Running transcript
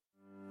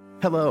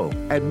Hello,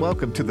 and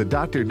welcome to the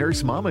Dr.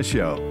 Nurse Mama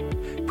Show,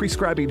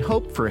 prescribing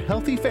hope for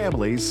healthy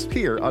families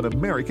here on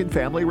American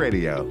Family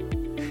Radio.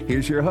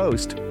 Here's your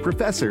host,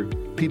 Professor,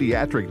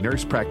 Pediatric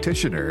Nurse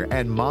Practitioner,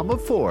 and Mom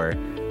of Four,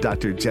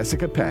 Dr.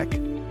 Jessica Peck.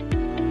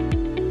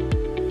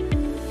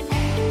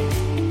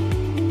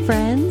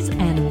 Friends,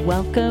 and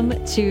welcome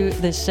to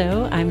the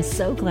show. I'm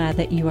so glad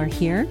that you are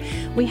here.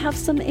 We have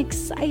some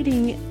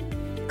exciting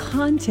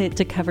content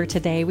to cover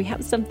today. We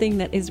have something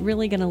that is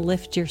really going to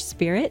lift your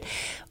spirit.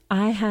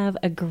 I have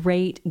a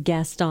great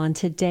guest on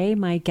today.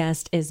 My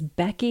guest is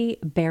Becky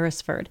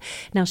Beresford.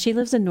 Now, she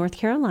lives in North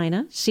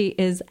Carolina. She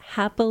is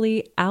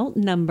happily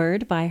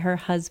outnumbered by her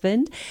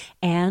husband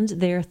and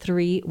their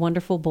three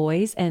wonderful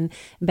boys. And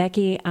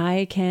Becky,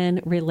 I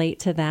can relate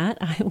to that.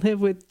 I live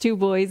with two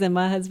boys and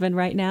my husband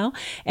right now,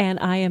 and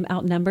I am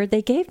outnumbered.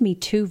 They gave me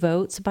 2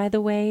 votes, by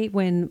the way,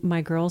 when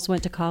my girls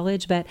went to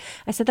college, but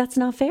I said, that's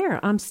not fair.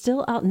 I'm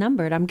still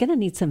outnumbered. I'm going to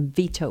need some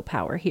veto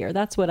power here.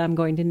 That's what I'm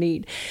going to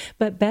need.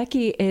 But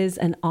Becky is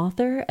an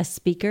author, a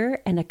speaker,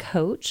 and a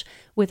coach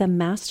with a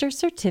master's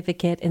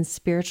certificate in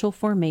spiritual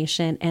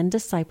formation and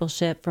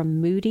discipleship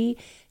from Moody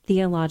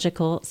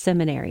Theological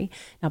Seminary.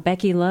 Now,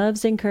 Becky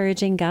loves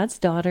encouraging God's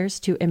daughters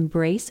to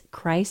embrace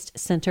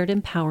Christ-centered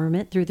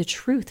empowerment through the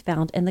truth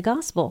found in the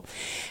gospel.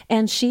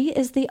 And she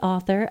is the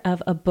author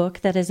of a book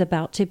that is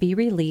about to be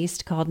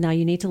released called, now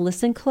you need to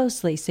listen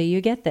closely so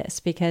you get this,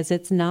 because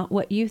it's not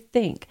what you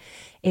think.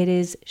 It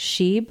is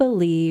She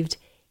Believed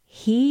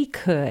He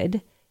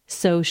Could,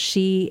 So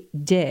She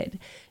Did.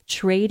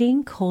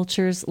 Trading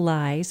Culture's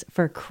Lies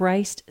for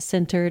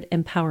Christ-Centered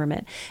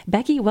Empowerment.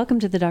 Becky,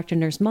 welcome to the Dr.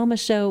 Nurse Mama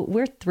Show.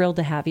 We're thrilled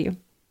to have you.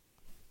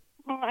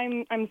 Well,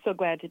 I'm so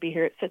glad to be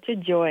here. It's such a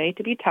joy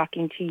to be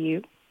talking to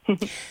you.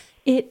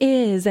 It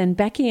is, and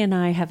Becky and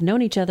I have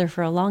known each other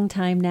for a long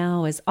time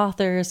now as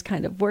authors,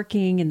 kind of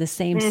working in the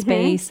same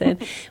space,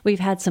 and we've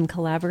had some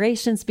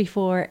collaborations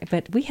before,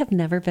 but we have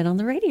never been on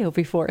the radio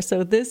before,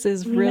 so this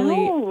is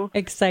really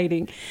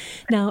exciting.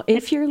 Now,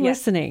 if you're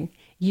listening,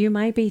 you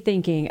might be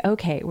thinking,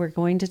 okay, we're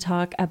going to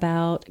talk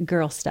about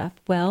girl stuff.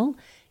 Well,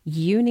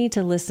 you need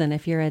to listen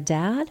if you're a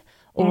dad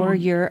or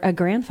you're a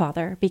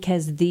grandfather,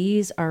 because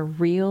these are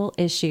real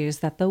issues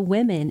that the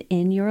women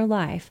in your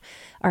life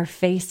are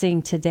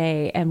facing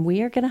today. And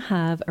we are going to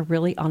have a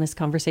really honest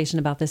conversation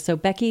about this. So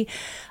Becky,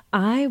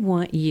 I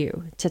want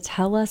you to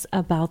tell us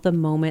about the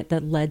moment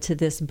that led to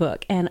this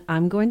book. And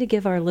I'm going to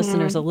give our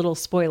listeners a little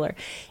spoiler.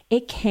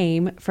 It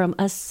came from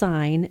a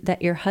sign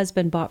that your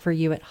husband bought for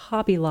you at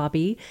Hobby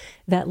Lobby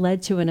that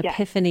led to an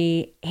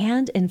epiphany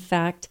and, in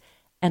fact,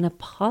 an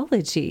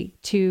apology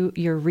to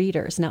your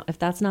readers. Now, if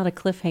that's not a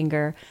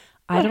cliffhanger,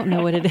 I don't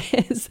know what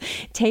it is.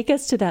 Take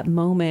us to that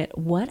moment.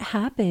 What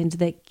happened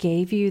that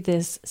gave you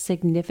this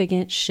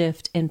significant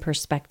shift in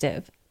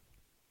perspective?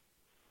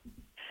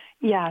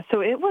 Yeah,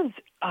 so it was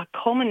a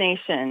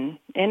culmination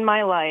in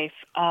my life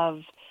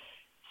of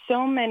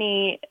so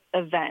many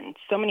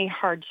events, so many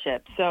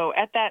hardships. So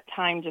at that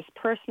time, just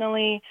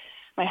personally,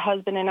 my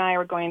husband and I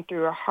were going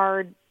through a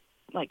hard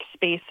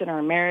space in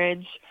our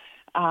marriage.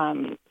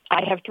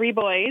 I have 3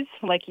 boys,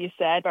 like you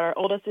said, but our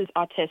oldest is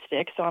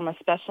autistic, so I'm a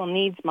special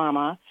needs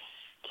mama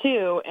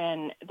too.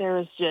 And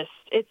there's just,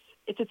 it's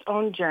its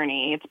own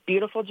journey. It's a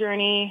beautiful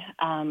journey,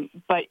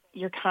 but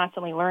you're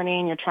constantly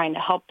learning. You're trying to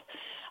help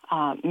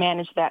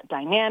manage that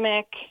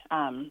dynamic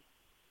and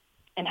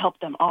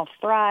help them all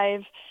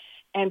thrive.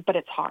 But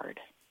it's hard,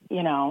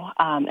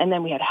 and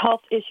then we had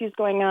health issues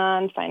going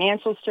on,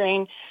 financial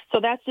strain. So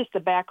that's just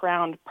the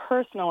background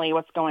personally,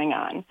 what's going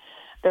on.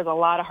 There's a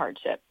lot of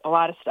hardship, a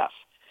lot of stuff.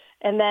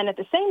 And then at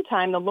the same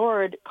time, the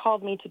Lord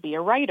called me to be a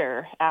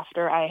writer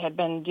after I had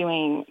been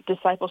doing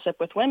discipleship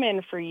with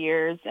women for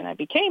years, and I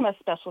became a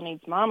special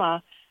needs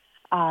mama.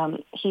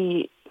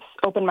 He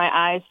opened my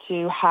eyes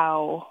to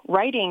how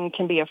writing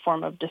can be a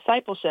form of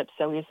discipleship.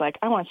 So he's like,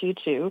 I want you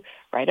to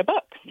write a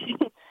book.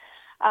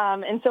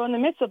 And so in the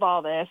midst of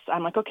all this,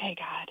 I'm like, okay,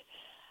 God,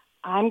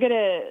 I'm going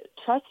to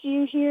trust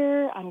you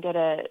here. I'm going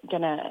to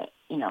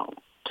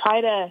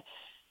try to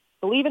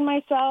believe in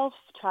myself,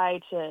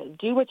 try to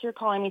do what you're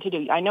calling me to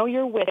do. I know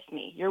you're with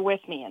me. You're with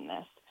me in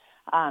this.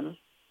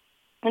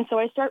 And so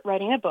I start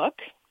writing a book,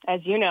 as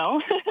you know.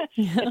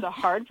 It's a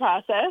hard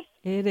process.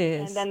 It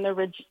is. And then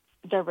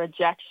the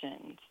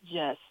rejections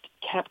just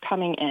kept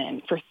coming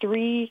in. For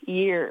 3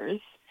 years,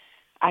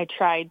 I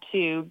tried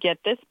to get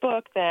this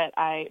book that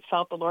I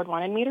felt the Lord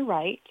wanted me to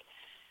write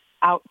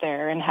out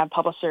there and have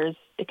publishers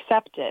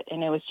accept it.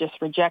 And it was just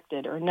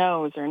rejected or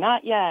no's or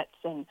not yet.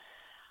 And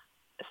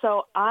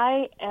so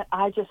I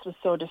just was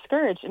so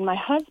discouraged. And my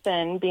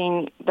husband,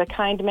 being the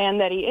kind man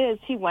that he is,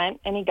 he went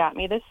and he got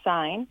me this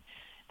sign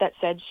that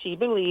said, she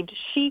believed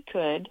she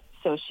could,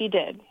 so she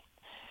did.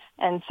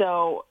 And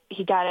so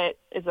he got it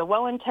as a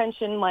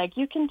well-intentioned,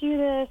 you can do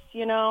this,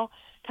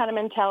 kind of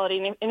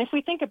mentality. And if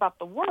we think about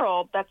the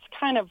world, that's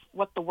kind of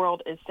what the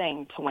world is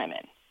saying to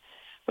women,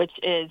 which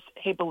is,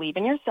 hey, believe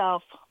in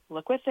yourself,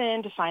 look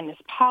within to find this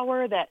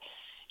power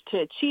to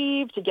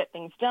achieve, to get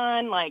things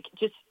done,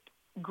 just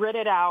grit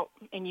it out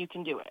and you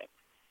can do it.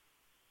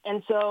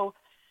 And so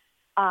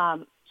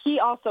he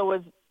also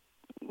was,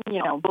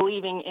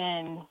 believing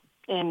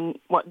in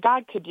what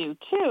God could do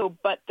too,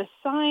 but the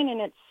sign in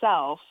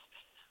itself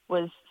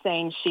was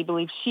saying she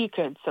believed she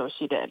could, so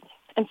she did.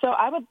 And so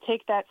I would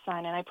take that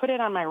sign and I put it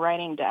on my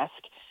writing desk,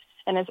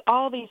 and as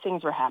all these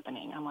things were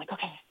happening, I'm like,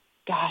 okay,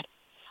 God,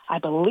 I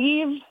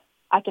believe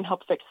I can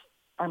help fix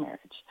our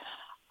marriage.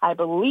 I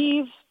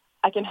believe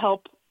I can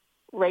help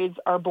raise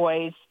our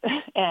boys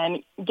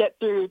and get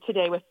through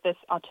today with this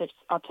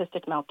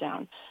autistic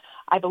meltdown.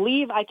 I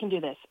believe I can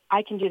do this.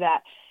 I can do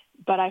that.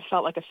 But I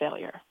felt like a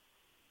failure.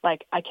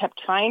 Like I kept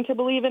trying to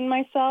believe in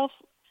myself,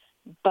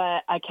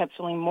 but I kept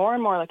feeling more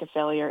and more like a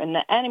failure. And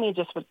the enemy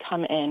just would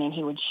come in and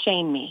he would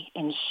shame me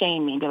and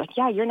be like,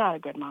 yeah, you're not a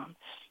good mom.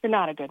 You're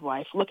not a good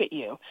wife. Look at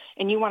you.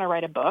 And you want to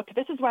write a book.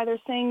 This is why they're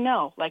saying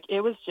no. Like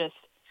it was just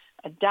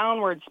a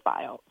downward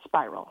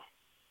spiral.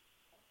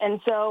 And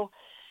so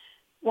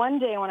one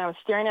day when I was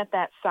staring at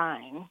that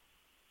sign,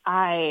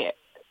 I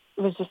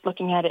was just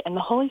looking at it, and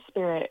the Holy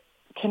Spirit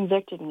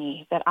convicted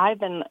me that I've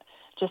been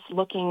just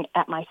looking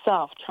at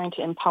myself, trying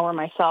to empower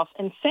myself,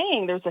 and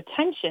saying there's a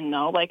tension,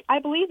 though. Like, I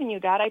believe in you,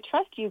 God. I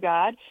trust you,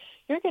 God.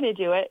 You're going to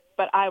do it,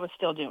 but I was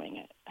still doing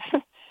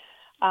it.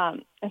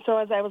 And so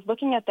as I was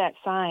looking at that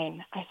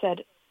sign, I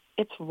said,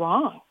 it's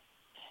wrong.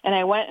 And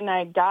I went and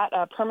I got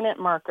a permanent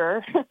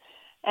marker,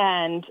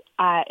 and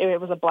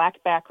it was a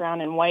black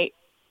background and white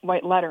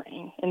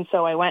lettering. And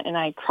so I went and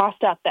I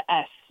crossed out the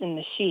S in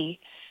the she.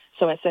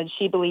 So it said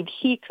she believed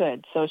he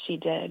could, so she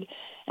did.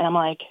 And I'm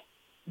like,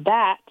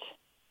 that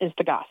is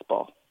the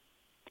gospel.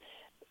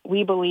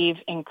 We believe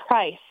in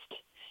Christ,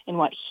 in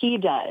what he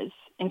does,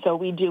 and so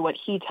we do what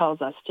he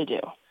tells us to do.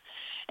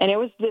 And it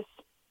was this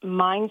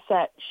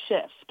mindset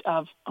shift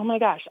of, oh my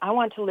gosh, I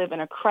want to live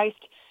in a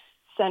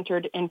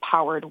Christ-centered,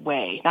 empowered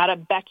way, not a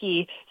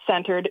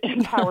Becky-centered,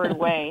 empowered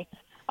way.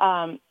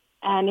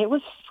 And it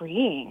was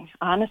freeing,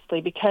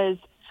 honestly, because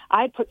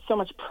I put so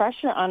much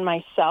pressure on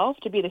myself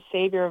to be the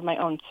savior of my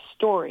own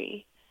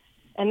story.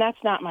 And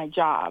that's not my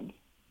job.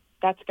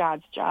 That's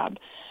God's job.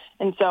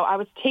 And so I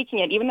was taking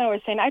it, even though I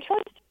was saying, I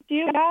trust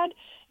you, God.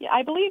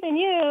 I believe in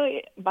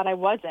you. But I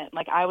wasn't.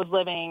 Like, I was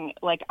living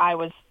like I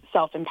was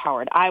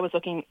self-empowered. I was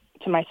looking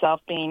to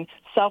myself being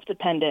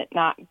self-dependent,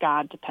 not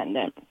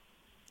God-dependent.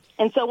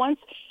 And so once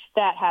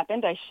that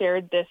happened, I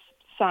shared this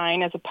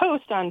sign as a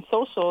post on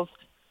socials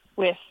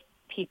with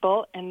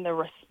people, and the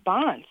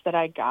response that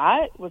I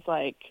got was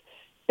like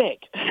big,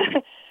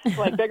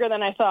 like bigger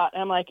than I thought.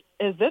 And I'm like,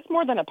 is this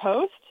more than a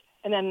post?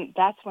 And then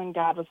that's when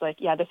God was like,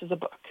 yeah, this is a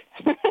book.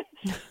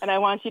 And I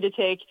want you to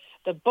take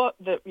the book,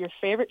 your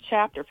favorite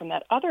chapter from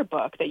that other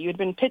book that you had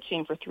been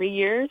pitching for 3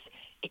 years,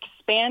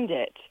 expand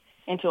it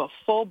into a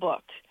full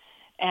book.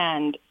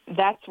 And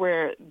that's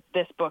where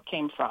this book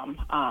came from.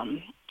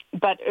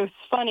 But it was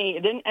funny.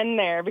 It didn't end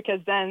there,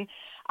 because then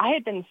I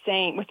had been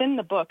saying within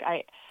the book,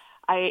 I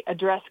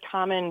address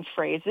common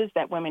phrases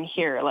that women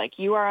hear, like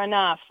you are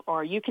enough,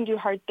 or you can do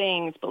hard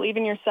things, believe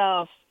in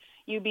yourself,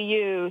 you be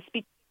you,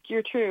 speak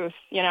your truth.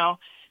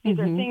 These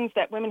are things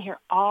that women hear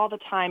all the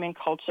time in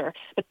culture.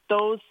 But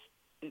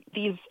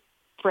these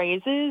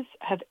phrases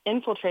have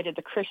infiltrated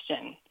the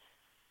Christian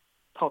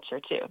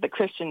culture too, the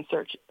Christian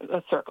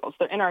circles.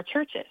 They're in our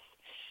churches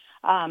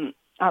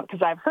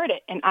because I've heard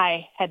it, and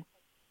I had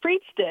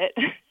preached it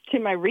to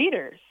my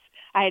readers.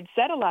 I had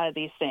said a lot of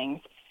these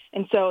things.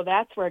 And so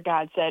that's where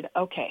God said,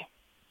 okay,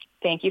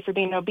 thank you for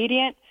being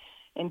obedient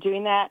and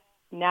doing that.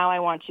 Now I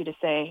want you to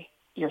say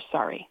you're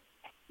sorry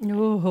to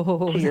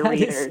your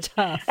readers. Is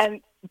tough. And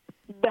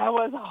that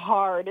was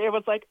hard. It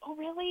was like, oh,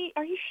 really?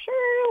 Are you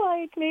sure?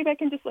 Like, maybe I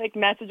can just like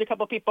message a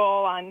couple people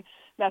on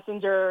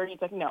Messenger. And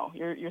he's like, no,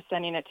 you're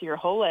sending it to your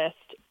whole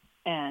list,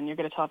 and you're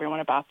going to tell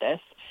everyone about this.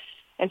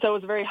 And so it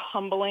was a very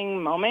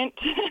humbling moment.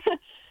 I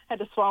had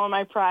to swallow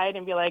my pride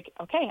and be like,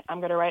 okay, I'm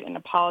going to write an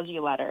apology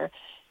letter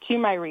to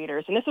my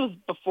readers. And this was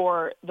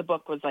before the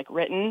book was like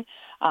written.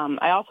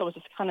 I also was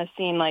just kind of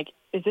seeing like,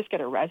 is this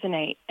going to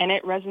resonate? And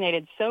it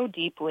resonated so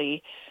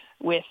deeply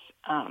with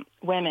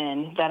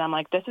women that I'm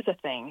like, this is a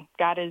thing.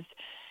 God is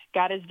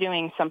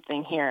doing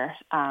something here.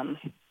 And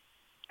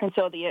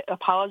so the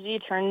apology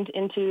turned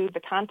into the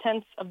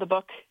contents of the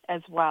book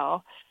as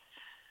well.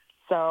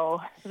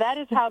 So that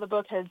is how the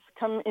book has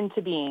come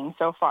into being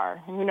so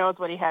far. And who knows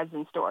what he has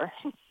in store.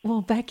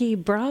 Well, Becky,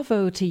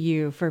 bravo to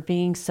you for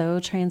being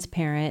so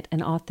transparent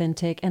and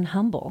authentic and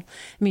humble.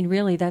 I mean,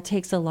 really, that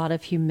takes a lot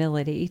of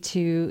humility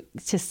to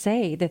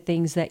say the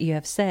things that you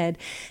have said.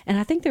 And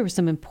I think there were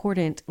some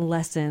important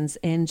lessons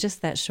in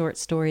just that short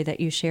story that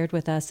you shared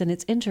with us. And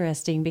it's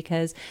interesting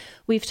because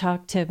we've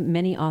talked to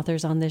many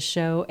authors on this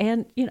show,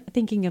 and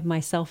thinking of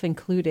myself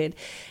included.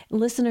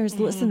 Listeners,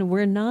 listen,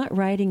 we're not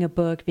writing a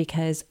book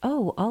because,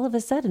 all of a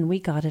sudden we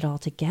got it all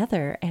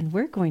together and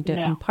we're going to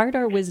impart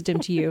our wisdom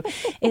to you.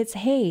 It's,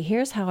 hey, hey,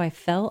 here's how I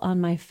fell on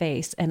my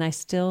face and I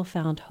still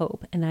found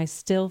hope, and I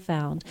still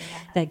found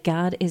that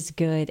God is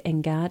good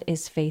and God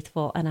is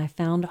faithful, and I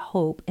found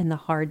hope in the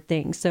hard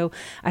things. So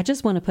I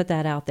just want to put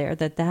that out there,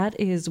 that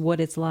is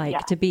what it's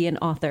like to be an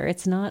author.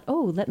 It's not,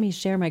 oh, let me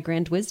share my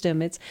grand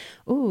wisdom. It's,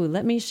 oh,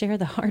 let me share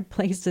the hard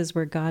places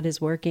where God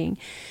is working.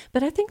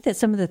 But I think that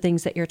some of the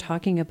things that you're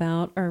talking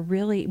about are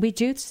really, we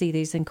do see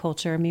these in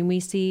culture. I mean,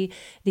 we see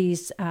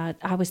these,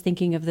 I was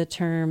thinking of the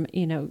term,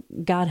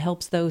 God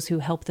helps those who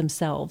help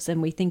themselves. And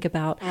we think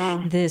about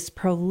this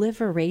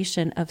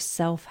proliferation of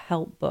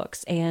self-help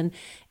books and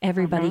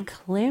everybody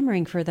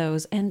clamoring for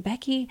those. And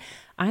Becky,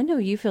 I know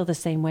you feel the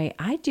same way.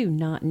 I do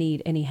not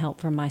need any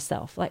help from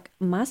myself. Like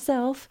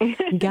myself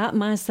got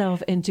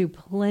myself into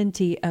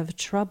plenty of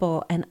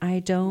trouble, and I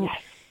don't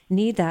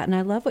need that. And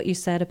I love what you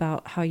said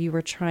about how you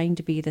were trying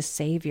to be the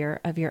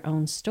savior of your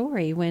own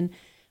story when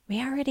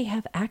we already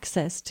have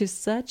access to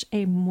such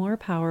a more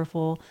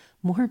powerful,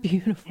 more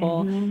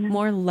beautiful,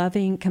 more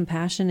loving,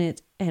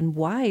 compassionate, and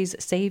wise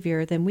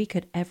savior than we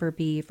could ever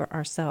be for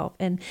ourselves.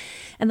 And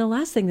the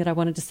last thing that I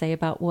wanted to say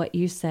about what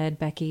you said,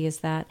 Becky, is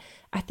that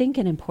I think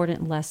an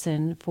important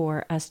lesson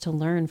for us to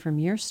learn from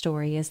your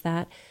story is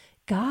that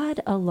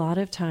God a lot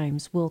of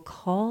times will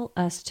call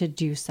us to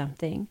do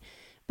something,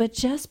 but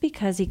just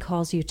because he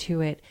calls you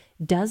to it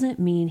doesn't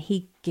mean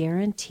he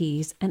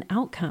guarantees an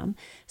outcome.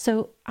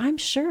 So I'm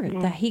sure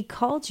that he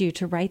called you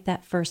to write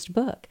that first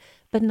book,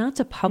 but not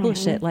to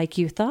publish it like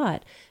you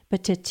thought,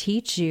 but to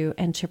teach you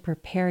and to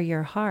prepare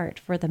your heart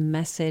for the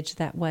message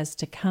that was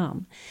to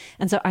come.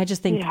 And so I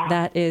just think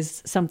that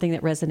is something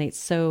that resonates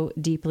so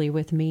deeply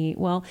with me.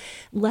 Well,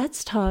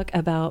 let's talk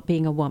about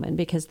being a woman,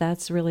 because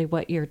that's really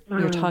what you're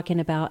talking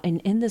about.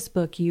 And in this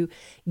book, you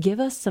give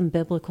us some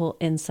biblical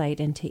insight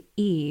into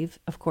Eve.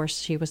 Of course,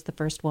 she was the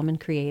first woman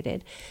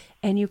created.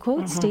 And you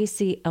quote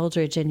Stacey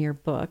Eldridge in your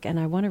book, and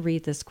I want to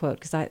read this quote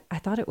because I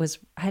thought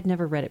I had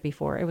never read it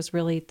before. It was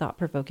really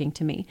thought-provoking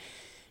to me.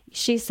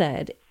 She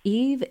said,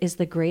 Eve is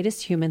the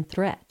greatest human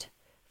threat,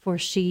 for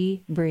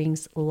she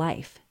brings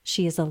life.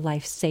 She is a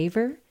life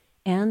saver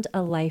and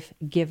a life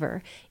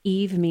giver.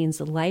 Eve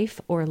means life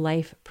or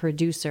life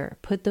producer.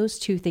 Put those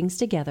two things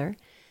together,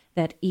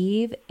 that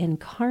Eve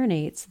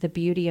incarnates the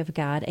beauty of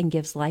God and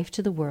gives life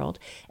to the world,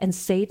 and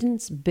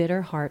Satan's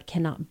bitter heart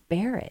cannot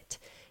bear it.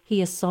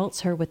 He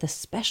assaults her with a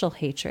special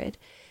hatred.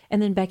 And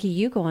then, Becky,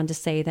 you go on to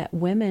say that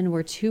women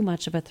were too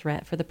much of a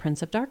threat for the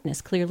Prince of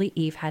Darkness. Clearly,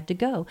 Eve had to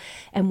go.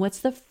 And what's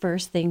the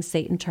first thing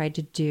Satan tried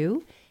to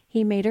do?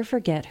 He made her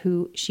forget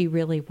who she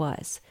really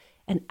was.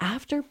 And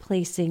after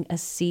placing a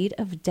seed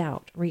of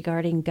doubt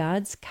regarding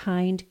God's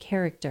kind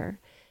character,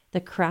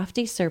 the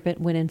crafty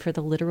serpent went in for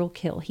the literal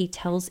kill. He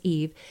tells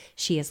Eve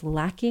she is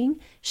lacking,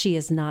 she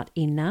is not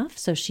enough,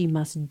 so she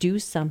must do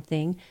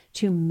something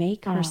to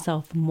make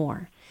herself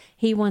more.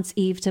 He wants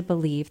Eve to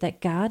believe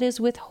that God is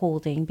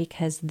withholding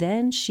because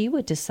then she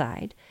would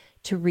decide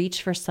to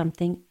reach for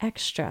something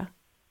extra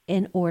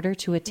in order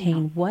to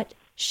attain what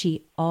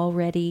she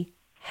already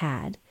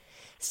had.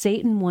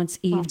 Satan wants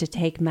Eve to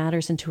take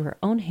matters into her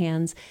own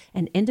hands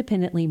and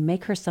independently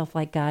make herself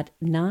like God,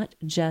 not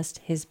just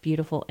his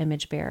beautiful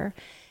image bearer.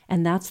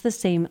 And that's the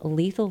same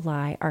lethal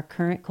lie our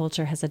current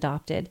culture has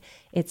adopted.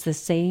 It's the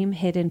same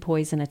hidden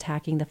poison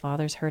attacking the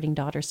fathers hurting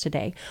daughters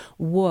today.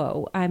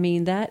 Whoa. I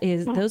mean,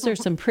 those are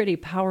some pretty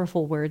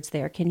powerful words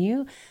there. Can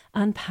you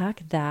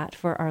unpack that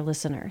for our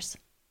listeners?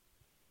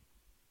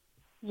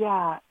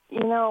 Yeah,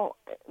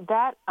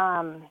 that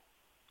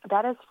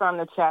is from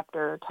the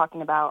chapter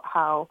talking about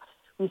how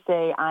we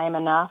say, I am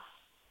enough.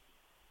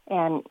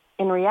 And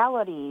in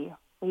reality,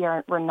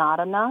 we're not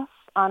enough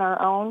on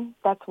our own.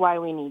 That's why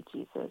we need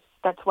Jesus.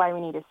 That's why we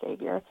need a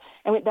Savior.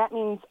 And that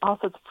means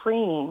also it's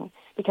freeing,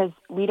 because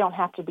we don't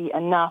have to be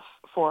enough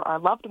for our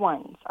loved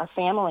ones, our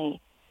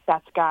family.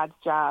 That's God's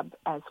job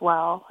as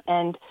well.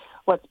 And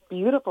what's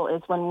beautiful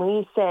is when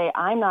we say,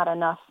 I'm not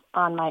enough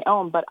on my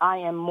own, but I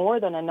am more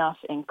than enough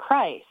in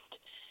Christ,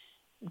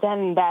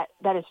 then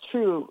that is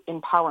true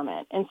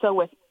empowerment. And so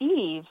with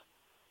Eve,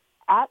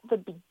 at the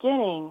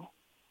beginning,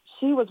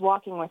 she was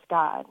walking with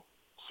God.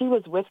 She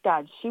was with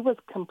God. She was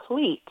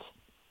complete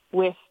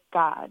with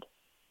God.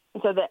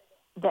 And so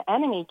the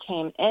enemy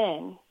came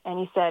in and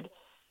he said,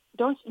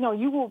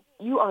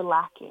 you are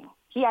lacking.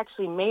 He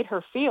actually made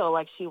her feel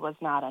like she was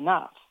not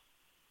enough.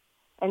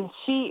 And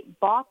she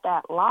bought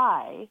that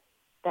lie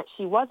that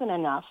she wasn't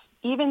enough,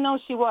 even though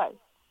she was.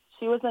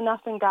 She was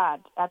enough in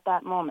God at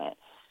that moment.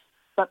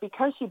 But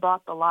because she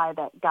bought the lie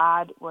that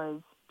God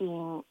was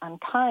being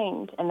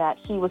unkind and that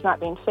he was not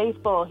being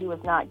faithful, he was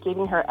not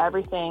giving her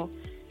everything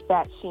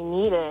that she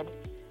needed,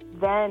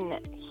 then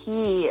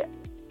he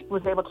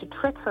was able to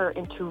trick her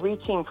into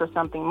reaching for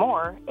something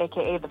more,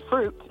 a.k.a. the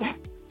fruit,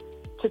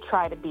 to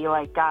try to be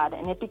like God.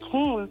 And it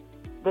became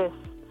this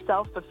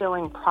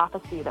self-fulfilling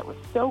prophecy that was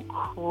so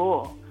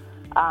cruel,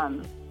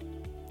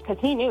 because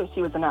he knew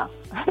she was enough.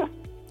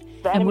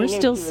 And we're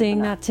still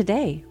seeing that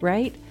today,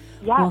 right?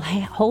 Yes. Well, hey,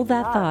 hold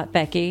that thought,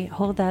 Becky.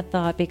 Hold that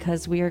thought,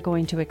 because we are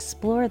going to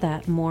explore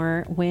that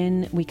more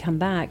when we come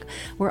back.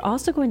 We're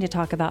also going to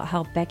talk about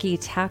how Becky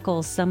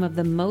tackles some of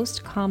the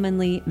most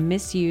commonly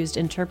misused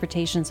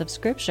interpretations of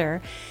Scripture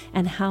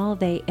and how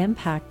they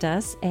impact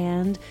us.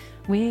 And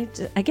we,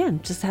 again,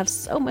 just have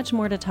so much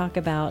more to talk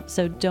about.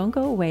 So don't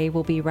go away.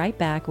 We'll be right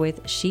back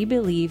with She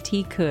Believed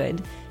He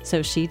Could,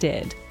 So She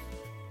Did.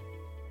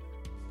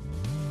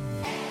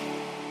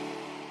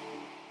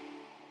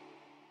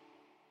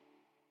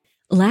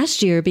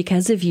 Last year,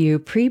 because of you,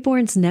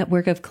 Preborn's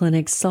network of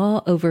clinics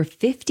saw over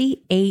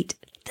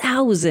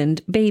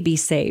 58,000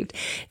 babies saved.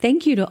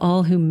 Thank you to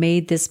all who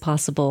made this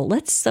possible.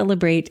 Let's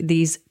celebrate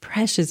these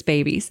precious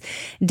babies.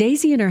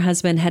 Daisy and her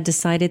husband had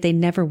decided they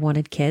never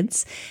wanted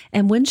kids.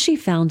 And when she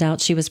found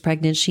out she was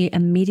pregnant, she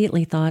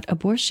immediately thought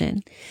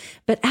abortion.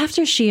 But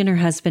after she and her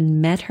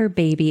husband met her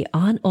baby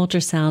on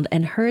ultrasound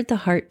and heard the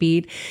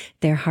heartbeat,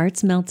 their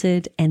hearts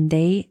melted and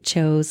they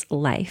chose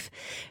life.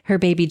 Her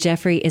baby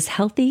Jeffrey is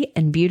healthy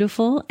and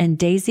beautiful, and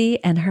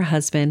Daisy and her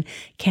husband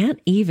can't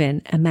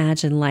even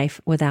imagine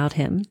life without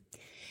him.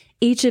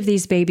 Each of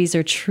these babies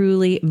are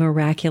truly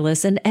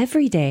miraculous, and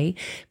every day,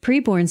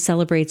 Preborn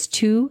celebrates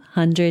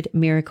 200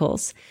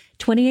 miracles.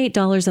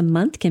 $28 a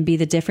month can be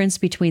the difference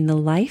between the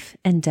life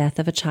and death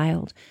of a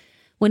child.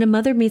 When a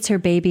mother meets her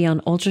baby on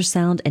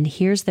ultrasound and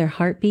hears their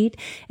heartbeat,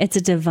 it's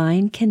a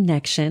divine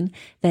connection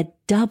that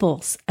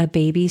doubles a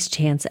baby's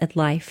chance at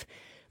life.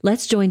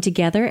 Let's join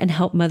together and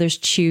help mothers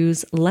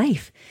choose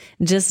life.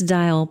 Just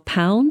dial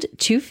pound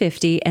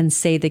 250 and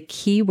say the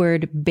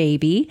keyword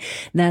baby.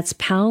 That's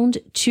pound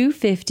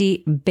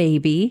 250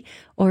 baby,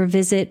 or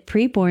visit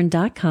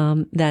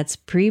preborn.com. That's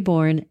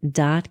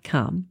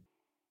preborn.com.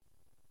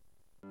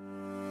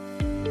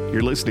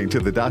 You're listening to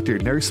the Dr.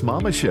 Nurse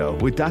Mama Show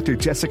with Dr.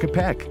 Jessica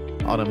Peck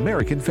on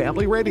American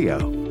Family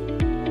Radio.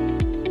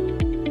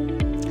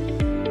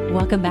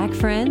 Welcome back,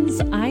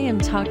 friends. I am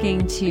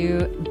talking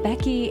to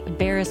Becky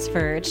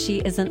Beresford.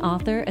 She is an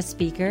author, a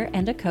speaker,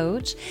 and a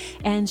coach,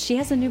 and she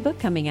has a new book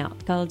coming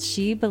out called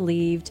She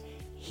Believed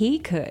He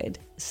Could,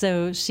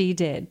 So She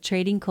Did,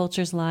 Trading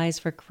Culture's Lies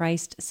for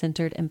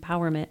Christ-Centered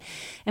Empowerment.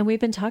 And we've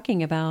been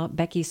talking about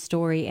Becky's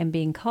story and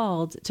being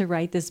called to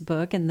write this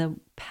book and the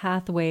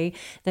pathway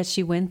that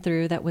she went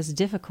through that was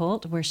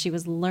difficult, where she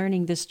was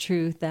learning this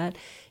truth that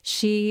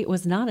she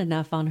was not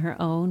enough on her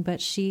own, but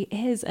she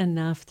is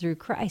enough through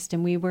Christ.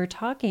 And we were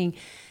talking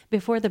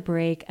before the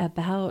break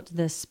about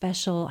the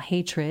special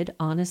hatred,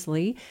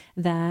 honestly,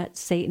 that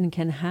Satan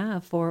can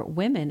have for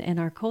women in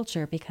our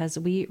culture because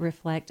we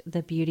reflect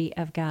the beauty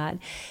of God.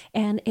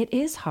 And it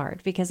is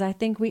hard because I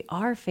think we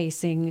are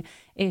facing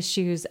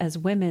issues as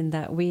women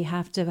that we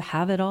have to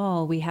have it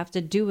all. We have to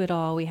do it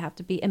all. We have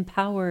to be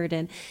empowered.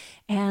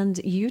 And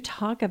you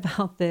talk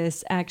about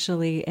this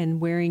actually in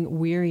wearing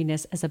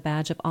weariness as a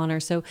badge of honor.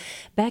 So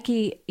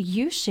Becky,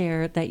 you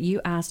shared that you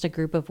asked a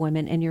group of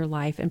women in your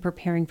life in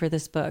preparing for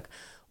this book,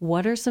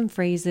 what are some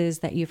phrases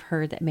that you've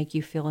heard that make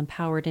you feel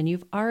empowered? And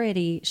you've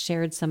already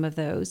shared some of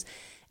those.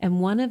 And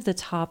one of the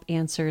top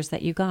answers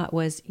that you got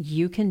was,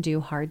 you can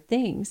do hard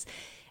things.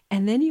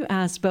 And then you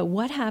asked, but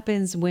what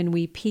happens when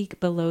we peek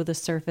below the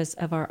surface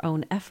of our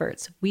own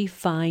efforts? We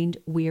find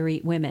weary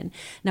women.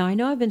 Now, I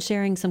know I've been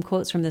sharing some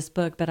quotes from this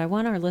book, but I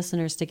want our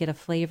listeners to get a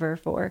flavor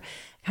for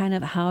kind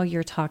of how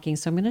you're talking.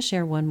 So I'm going to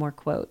share one more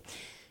quote.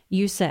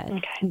 You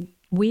said,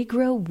 we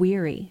grow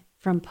weary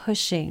from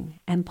pushing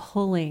and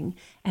pulling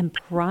and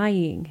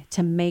prying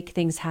to make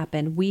things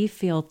happen. We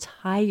feel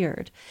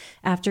tired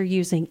after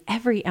using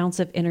every ounce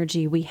of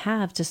energy we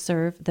have to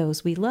serve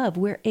those we love.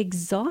 We're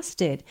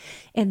exhausted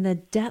in the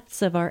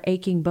depths of our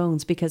aching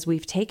bones because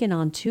we've taken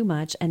on too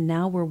much and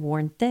now we're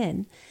worn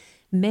thin.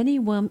 Many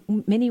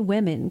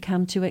women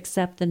come to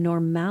accept the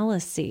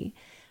normalcy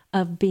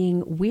of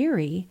being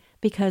weary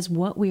because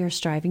what we are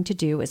striving to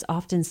do is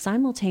often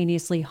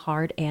simultaneously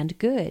hard and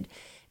good.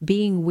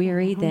 Being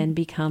weary then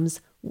becomes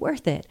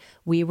worth it.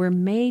 We were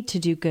made to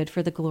do good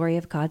for the glory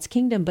of God's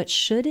kingdom, but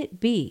should it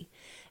be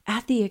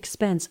at the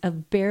expense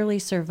of barely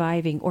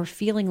surviving or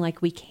feeling like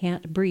we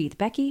can't breathe?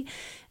 Becky,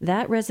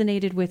 that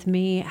resonated with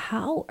me.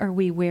 How are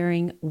we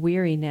wearing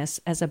weariness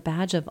as a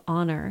badge of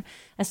honor,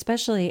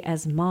 especially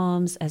as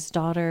moms, as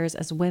daughters,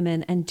 as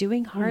women, and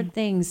doing hard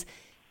things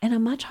in a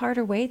much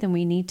harder way than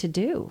we need to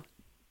do?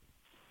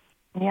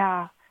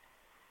 Yeah.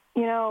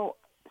 You know,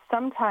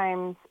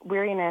 sometimes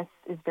weariness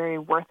is very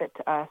worth it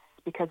to us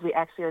because we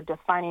actually are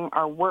defining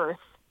our worth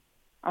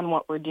on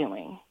what we're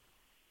doing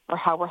or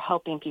how we're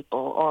helping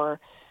people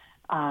or,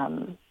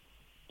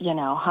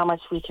 how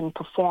much we can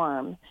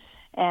perform.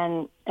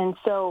 And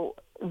so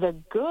the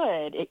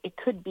good, it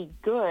could be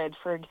good,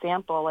 for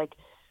example, like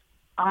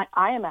I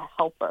am a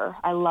helper.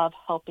 I love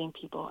helping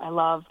people. I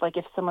love, like,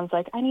 if someone's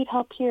like, I need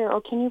help here,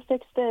 or can you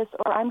fix this,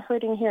 or I'm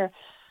hurting here,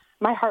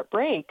 my heart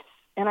breaks.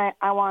 And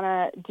I want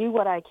to do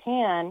what I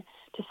can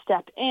to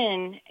step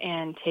in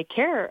and take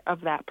care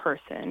of that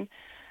person.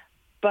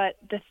 But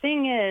the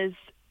thing is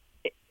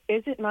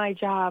it my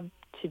job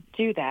to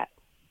do that?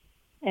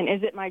 And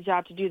is it my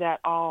job to do that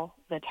all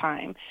the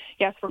time?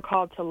 Yes, we're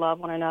called to love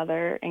one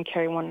another and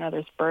carry one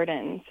another's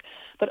burdens,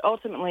 but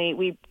ultimately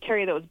we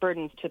carry those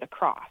burdens to the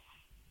cross,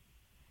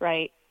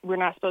 right? We're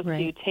not supposed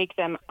to take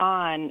them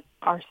on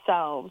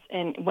ourselves.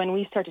 And when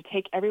we start to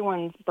take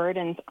everyone's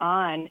burdens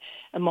on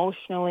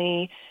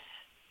emotionally,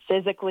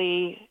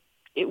 physically,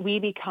 we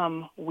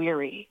become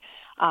weary.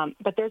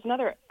 But there's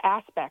another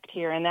aspect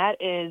here, and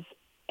that is,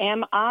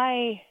 am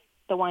I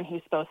the one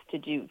who's supposed to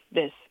do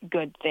this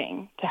good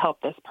thing to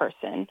help this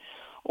person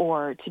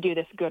or to do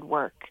this good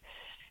work?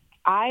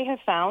 I have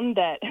found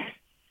that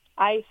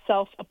I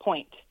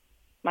self-appoint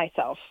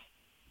myself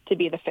to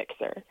be the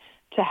fixer,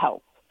 to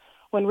help,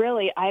 when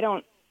really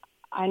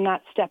I'm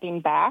not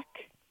stepping back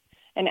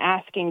and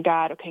asking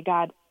God, okay,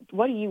 God,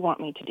 what do you want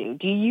me to do?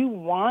 Do you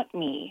want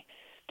me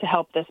to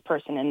help this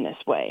person in this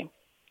way?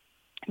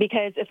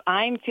 Because if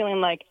I'm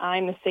feeling like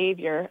I'm the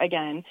savior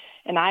again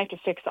and I have to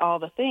fix all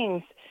the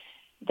things,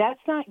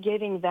 that's not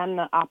giving them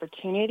the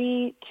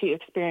opportunity to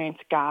experience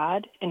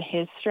God and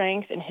his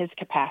strength and his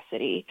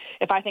capacity.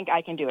 If I think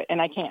I can do it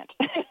and I can't,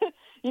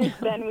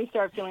 then we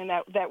start feeling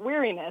that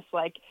weariness.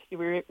 Like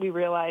we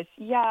realize,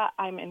 yeah,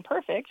 I'm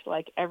imperfect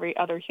like every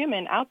other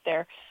human out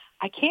there.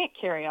 I can't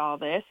carry all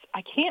this.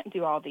 I can't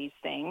do all these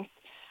things.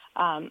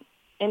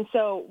 And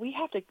so we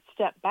have to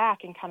step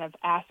back and kind of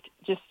ask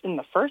just in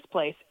the first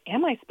place,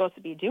 am I supposed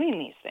to be doing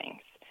these things?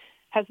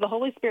 Has the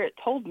Holy Spirit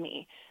told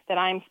me that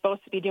I'm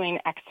supposed to be doing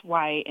X,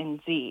 Y,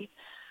 and Z?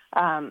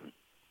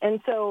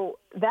 And so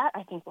that,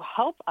 I think, will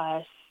help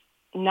us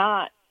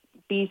not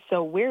be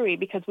so weary,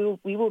 because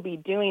we will be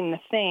doing the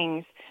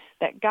things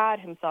that God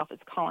himself is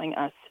calling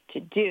us to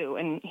do,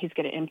 and he's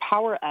going to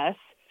empower us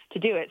to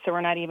do it, so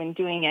we're not even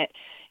doing it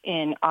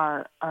in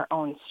our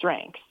own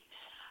strength.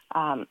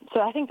 So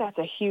I think that's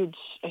a huge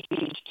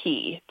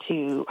key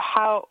to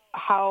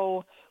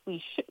how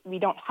we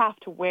don't have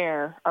to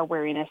wear our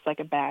weariness like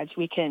a badge.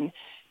 We can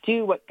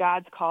do what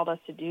God's called us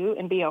to do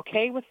and be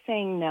okay with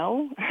saying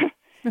no,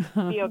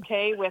 be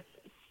okay with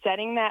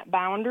setting that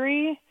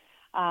boundary,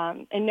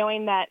 and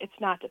knowing that it's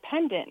not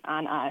dependent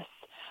on us.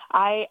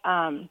 I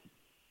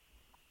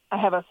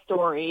have a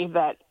story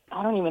that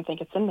I don't even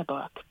think it's in the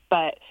book,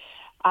 but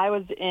I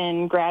was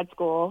in grad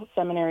school,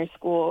 seminary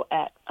school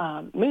at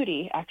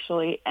Moody,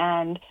 actually,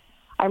 and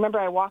I remember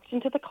I walked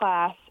into the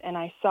class and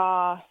I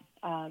saw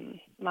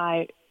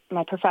my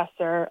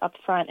professor up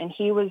front, and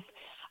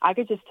I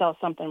could just tell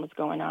something was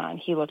going on.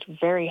 He looked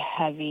very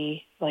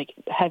heavy, like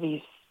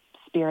heavy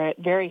spirit,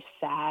 very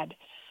sad.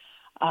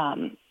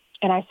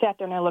 And I sat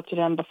there and I looked at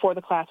him before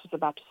the class was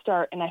about to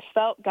start, and I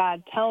felt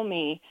God tell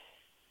me,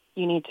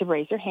 you need to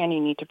raise your hand, you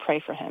need to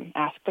pray for him.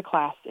 Ask the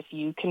class if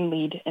you can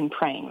lead in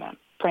praying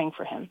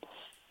for him.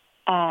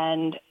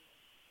 And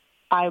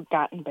I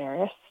got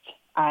embarrassed.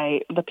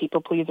 The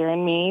people pleaser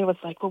in me was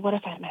like, well, what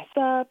if I mess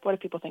up? What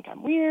if people think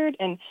I'm weird?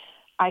 And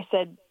I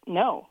said,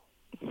 no.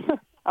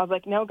 I was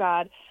like, no,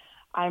 God,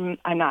 I'm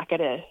not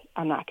gonna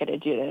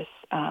do this.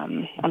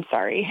 I'm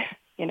sorry.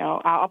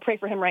 I'll pray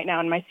for him right now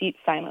in my seat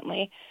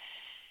silently.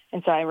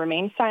 And so I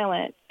remained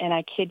silent, and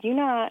I kid you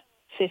not,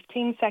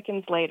 15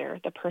 seconds later,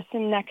 the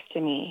person next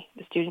to me,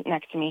 the student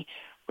next to me,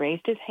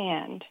 raised his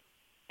hand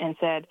and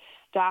said,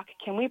 Doc,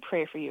 can we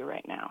pray for you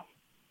right now?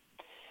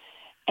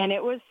 And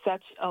it was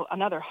such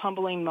another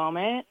humbling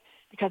moment,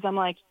 because I'm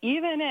like,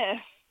 even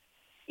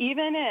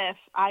if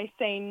I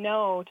say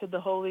no to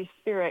the Holy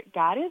Spirit,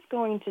 God is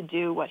going to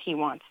do what he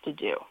wants to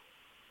do.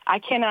 I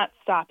cannot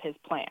stop his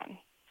plan.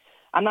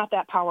 I'm not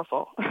that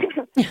powerful.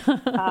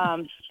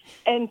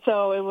 And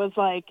so it was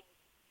like,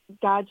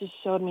 God just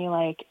showed me,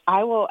 like,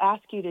 I will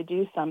ask you to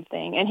do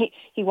something. And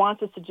he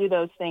wants us to do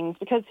those things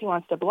because he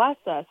wants to bless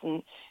us.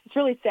 And it's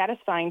really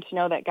satisfying to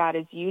know that God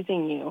is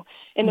using you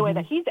in the way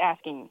that he's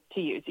asking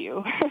to use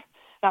you,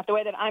 not the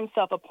way that I'm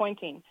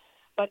self-appointing.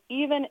 But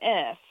even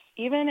if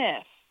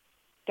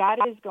God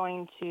is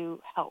going to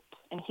help,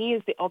 and he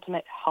is the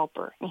ultimate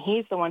helper, and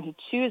he's the one who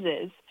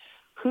chooses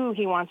who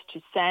he wants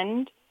to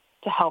send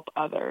to help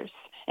others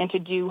and to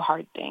do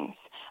hard things.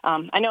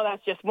 I know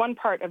that's just one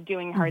part of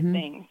doing hard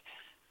things.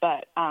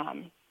 But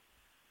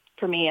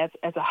for me, as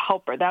a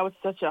helper, that was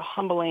such a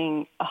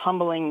humbling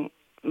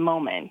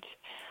moment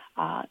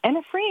and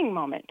a freeing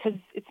moment, because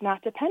it's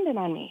not dependent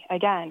on me.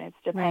 Again, it's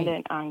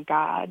dependent on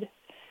God.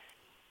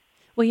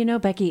 Well,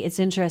 Becky, it's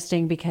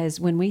interesting because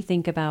when we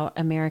think about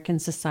American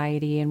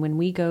society, and when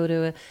we go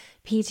to a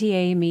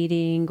PTA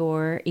meeting,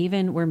 or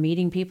even we're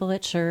meeting people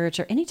at church,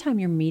 or anytime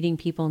you're meeting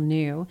people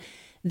new,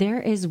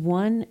 there is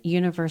one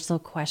universal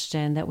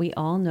question that we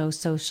all know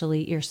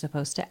socially you're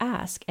supposed to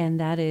ask, and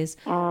that is,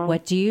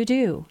 what do you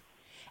do?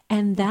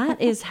 And that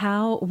is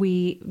how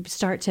we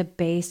start to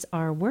base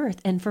our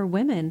worth. And for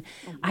women,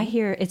 I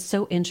hear it's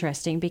so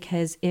interesting,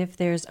 because if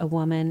there's a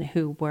woman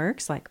who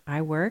works, like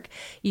I work,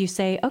 you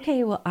say,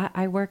 okay, well,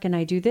 I work and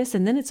I do this.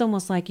 And then it's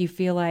almost like you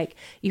feel like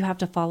you have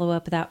to follow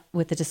up that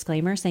with a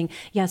disclaimer saying,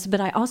 yes, but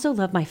I also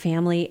love my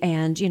family.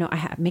 And,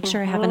 I make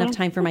sure I have enough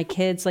time for my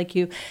kids. Like,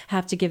 you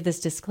have to give this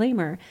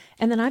disclaimer.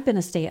 And then I've been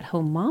a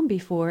stay-at-home mom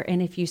before.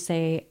 And if you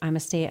say I'm a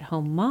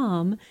stay-at-home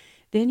mom,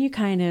 then you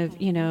kind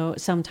of,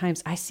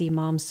 sometimes I see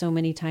moms so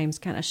many times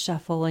kind of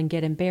shuffle and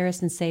get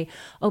embarrassed and say,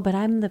 oh, but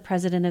I'm the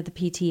president of the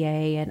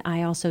PTA and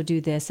I also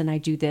do this and I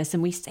do this.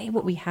 And we say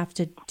what we have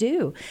to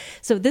do.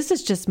 So this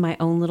is just my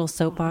own little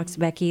soapbox,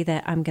 Becky,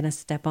 that I'm going to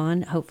step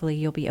on. Hopefully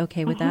you'll be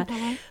okay with that.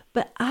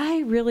 But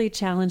I really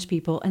challenge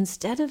people,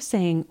 instead of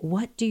saying,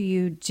 what do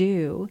you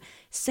do?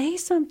 Say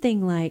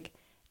something like,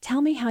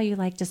 tell me how you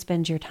like to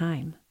spend your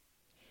time.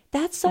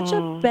 That's such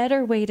a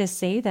better way to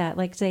say that.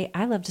 Like say,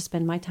 I love to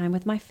spend my time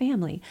with my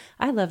family.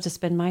 I love to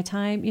spend my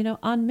time,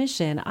 on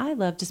mission. I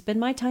love to spend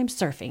my time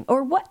surfing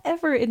or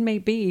whatever it may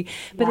be.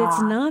 But it's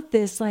not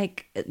this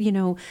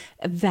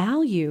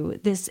value,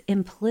 this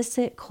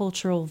implicit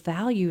cultural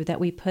value that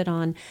we put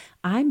on,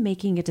 I'm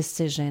making a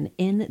decision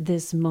in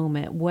this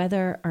moment,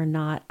 whether or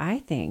not I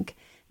think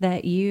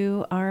that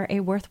you are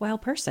a worthwhile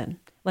person.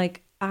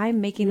 Like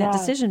I'm making that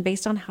decision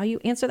based on how you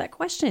answer that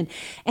question.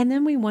 And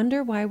then we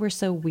wonder why we're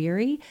so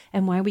weary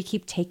and why we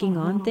keep taking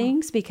on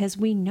things, because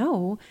we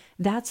know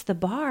that's the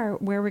bar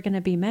where we're going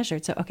to be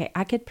measured. So, okay,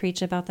 I could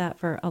preach about that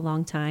for a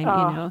long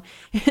time,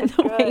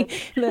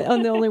 the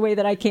only way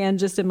that I can,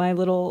 just in my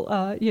little,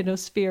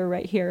 sphere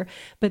right here.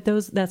 But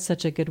that's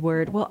such a good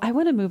word. Well, I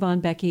want to move on,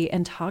 Becky,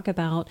 and talk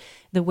about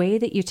the way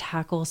that you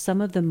tackle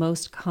some of the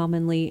most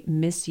commonly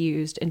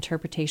misused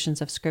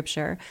interpretations of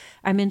Scripture.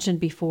 I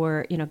mentioned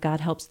before, God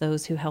helps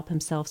those who help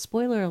himself.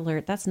 Spoiler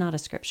alert, that's not a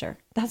scripture.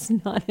 That's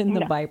not in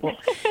the Bible.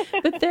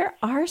 But there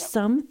are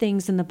some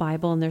things in the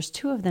Bible, and there's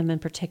two of them in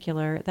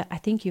particular that I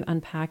think you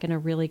unpack in a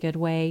really good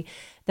way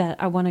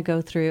that I want to go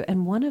through.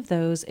 And one of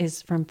those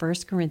is from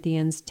 1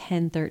 Corinthians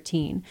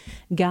 10:13.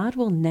 God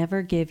will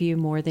never give you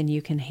more than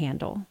you can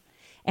handle.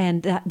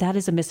 And that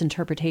is a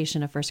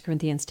misinterpretation of 1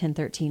 Corinthians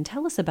 10:13.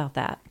 Tell us about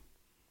that.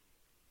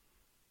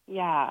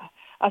 Yeah.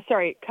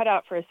 Sorry, cut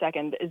out for a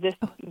second. Is this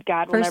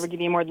God will never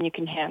give you more than you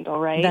can handle,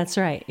 right? That's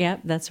right.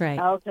 Yep, that's right.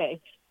 Okay.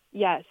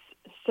 Yes.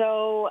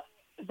 So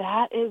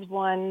that is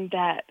one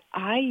that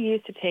I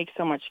used to take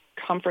so much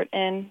comfort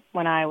in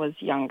when I was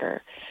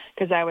younger,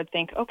 because I would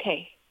think,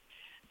 okay,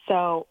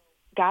 so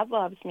God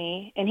loves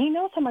me and he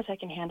knows how much I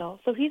can handle,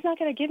 so he's not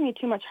going to give me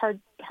too much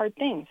hard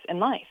things in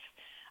life.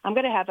 I'm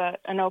going to have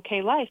an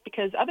okay life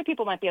because other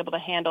people might be able to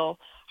handle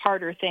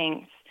harder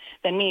things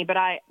than me, but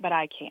I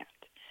can't.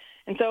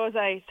 And so as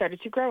I started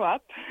to grow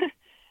up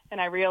and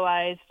I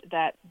realized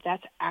that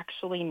that's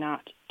actually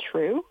not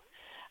true,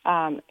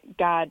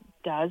 God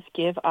does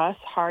give us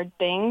hard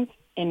things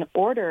in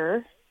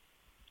order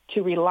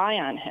to rely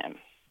on him.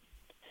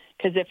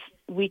 Because if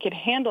we could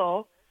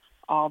handle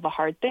all the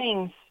hard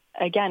things,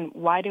 again,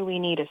 why do we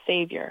need a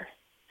savior?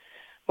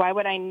 Why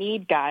would I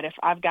need God if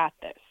I've got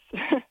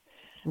this?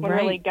 When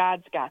really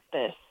God's got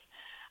this.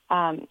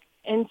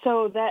 And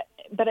so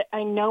but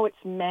I know it's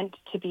meant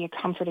to be a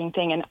comforting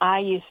thing, and I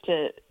used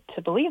to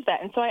believe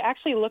that. And so I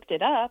actually looked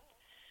it up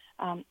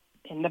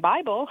in the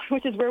Bible,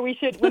 which is where we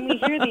should, when we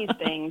hear these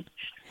things,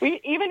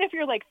 even if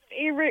your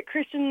favorite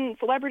Christian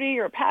celebrity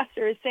or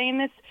pastor is saying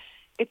this,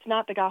 it's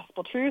not the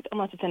gospel truth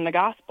unless it's in the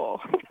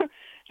gospel.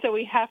 So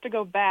we have to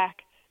go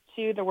back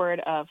to the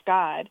word of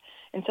God.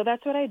 And so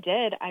that's what I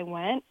did. I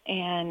went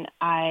and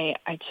I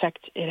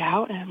checked it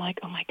out, and I'm like,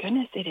 oh my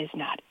goodness, it is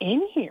not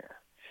in here.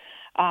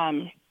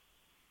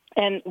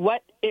 And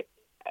what it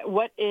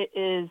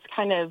is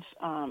kind of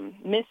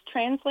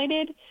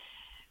mistranslated,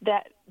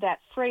 that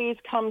phrase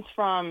comes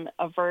from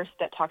a verse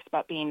that talks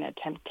about being a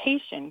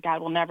temptation.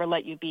 God will never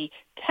let you be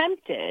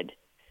tempted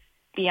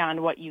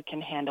beyond what you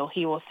can handle.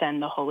 He will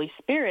send the Holy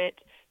Spirit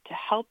to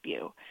help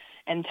you.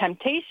 And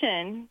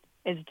temptation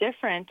is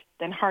different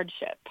than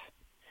hardship.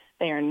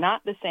 They are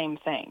not the same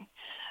thing.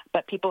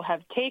 But people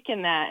have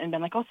taken that and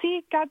been like, oh,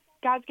 see, God's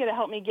going to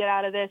help me get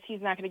out of this.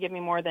 He's not going to give me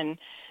more than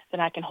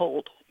I can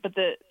hold. But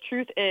the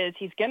truth is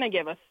he's going to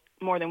give us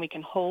more than we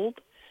can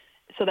hold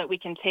so that we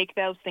can take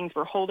those things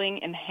we're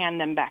holding and hand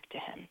them back to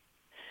him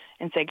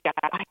and say, God,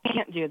 I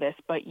can't do this,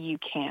 but you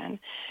can.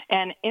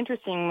 And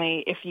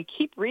interestingly, if you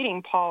keep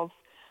reading Paul's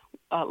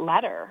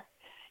letter,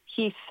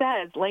 he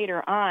says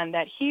later on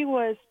that he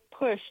was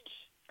pushed,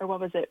 or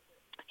what was it?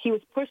 He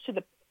was pushed to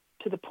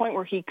the point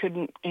where he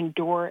couldn't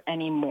endure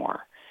anymore.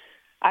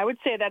 I would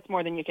say that's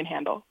more than you can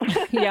handle.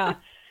 Yeah.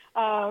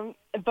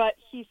 But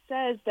he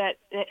says that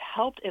it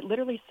helped, it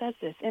literally says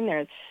this in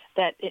there,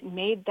 that it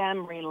made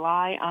them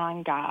rely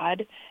on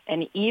God.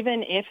 And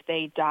even if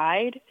they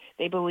died,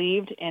 they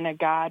believed in a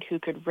God who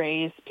could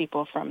raise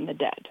people from the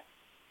dead.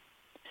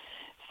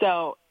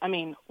 So, I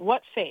mean,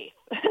 what faith,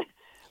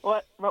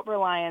 what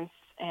reliance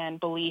and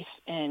belief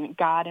in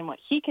God and what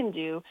he can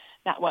do,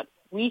 not what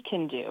we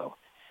can do.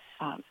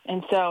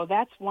 And so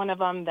that's one of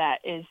them that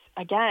is,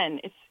 again,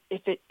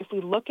 if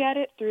we look at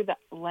it through the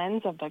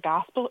lens of the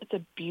gospel, it's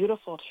a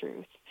beautiful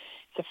truth.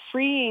 It's a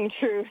freeing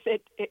truth.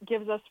 It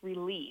gives us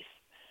relief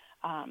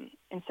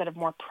instead of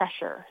more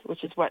pressure,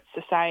 which is what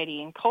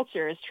society and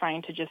culture is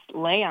trying to just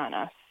lay on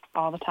us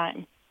all the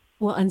time.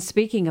 Well, and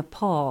speaking of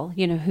Paul,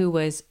 who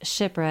was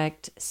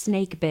shipwrecked,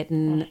 snake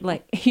bitten,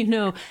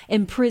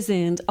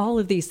 imprisoned, all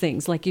of these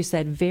things, like you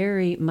said,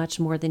 very much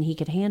more than he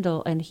could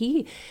handle. And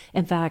he,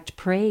 in fact,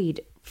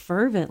 prayed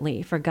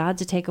fervently for God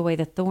to take away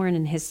the thorn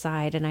in his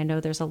side. And I know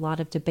there's a lot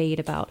of debate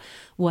about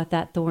what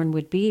that thorn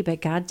would be,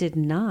 but God did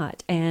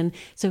not. And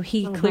so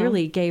he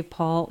clearly gave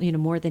Paul,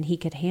 more than he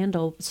could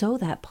handle so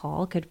that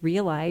Paul could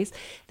realize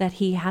that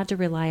he had to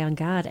rely on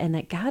God and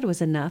that God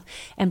was enough.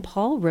 And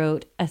Paul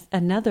wrote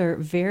another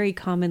very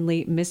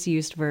commonly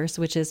misused verse,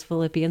 which is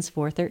Philippians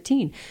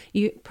 4:13.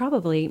 You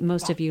probably,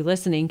 most of you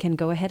listening, can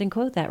go ahead and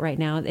quote that right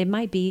now. It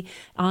might be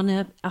on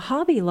a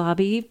Hobby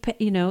Lobby,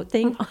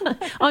 thing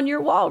on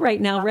your wall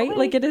right now, right?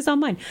 Like it is on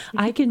mine.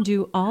 I can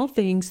do all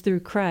things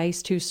through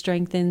Christ who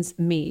strengthens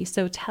me.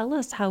 So tell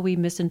us how we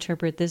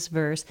misinterpret this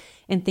verse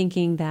in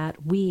thinking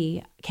that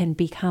we can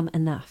become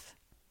enough.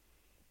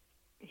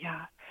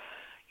 Yeah.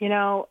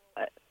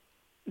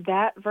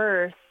 That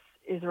verse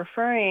is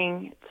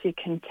referring to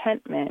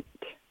contentment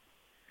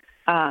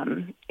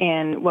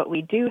and what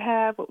we do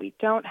have, what we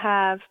don't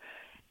have.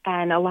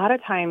 And a lot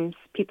of times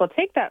people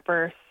take that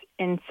verse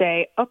and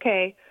say,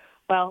 okay,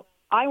 well,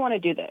 I want to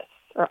do this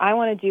or I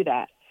want to do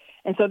that.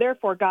 And so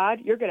therefore,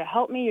 God, you're going to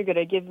help me. You're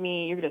going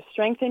to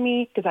strengthen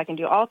me because I can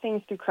do all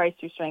things through Christ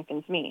who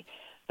strengthens me.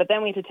 But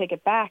then we have to take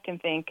it back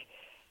and think,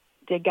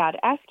 did God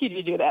ask you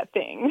to do that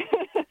thing?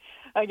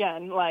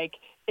 Again,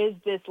 is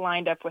this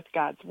lined up with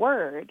God's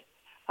word?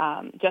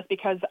 Just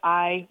because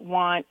I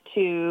want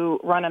to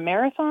run a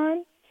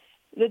marathon,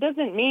 that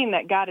doesn't mean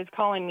that God is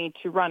calling me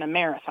to run a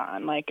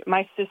marathon.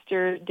 My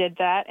sister did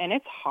that, and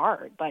it's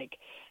hard.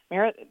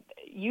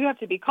 You have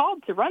to be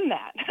called to run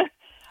that.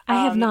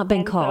 I have not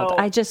been called.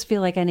 I just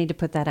feel like I need to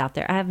put that out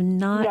there. I have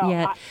not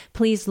yet.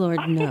 Please, Lord,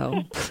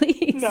 no.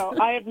 Please. No,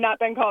 I have not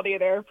been called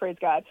either. Praise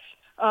God.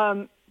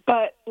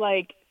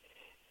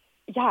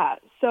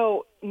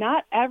 So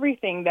not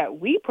everything that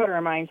we put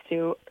our minds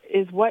to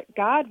is what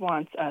God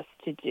wants us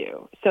to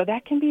do. So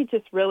that can be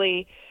just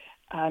really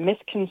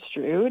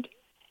misconstrued,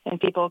 and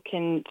people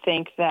can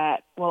think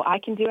that, well, I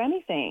can do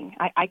anything.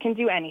 I can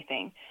do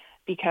anything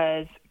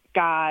because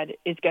God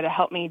is going to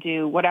help me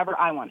do whatever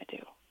I want to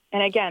do.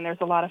 And again, there's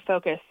a lot of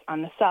focus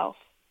on the self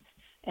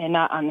and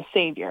not on the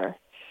Savior.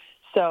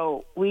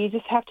 So we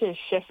just have to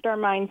shift our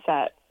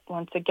mindset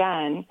once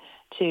again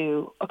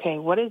to, okay,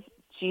 what does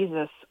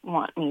Jesus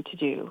want me to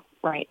do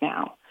right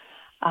now?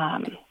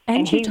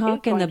 And you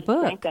talk in the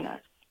book.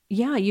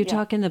 Yeah, you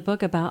talk in the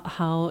book about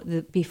how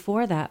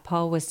before that,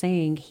 Paul was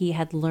saying he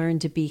had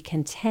learned to be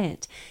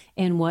content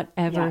in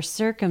whatever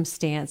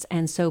circumstance.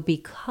 And so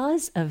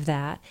because of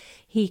that,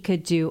 he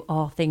could do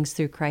all things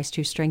through Christ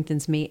who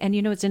strengthens me. And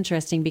it's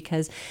interesting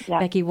because,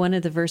 Becky, one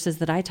of the verses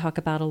that I talk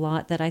about a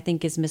lot that I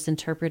think is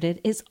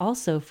misinterpreted is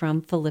also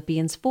from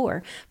Philippians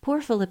 4.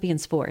 Poor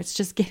Philippians 4. It's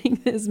just getting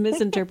this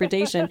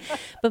misinterpretation.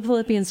 But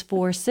Philippians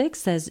 4:6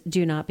 says,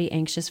 do not be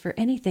anxious for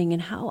anything.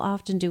 And how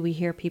often do we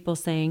hear people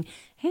saying,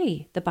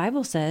 hey, the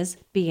Bible says,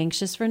 be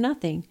anxious for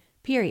nothing,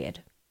 period.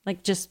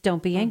 Just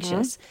don't be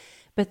anxious.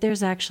 But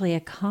there's actually a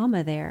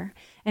comma there.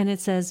 And it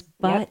says,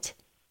 but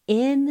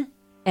in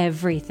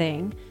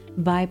everything,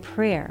 by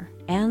prayer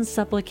and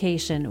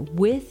supplication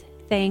with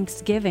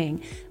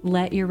thanksgiving,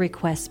 let your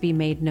requests be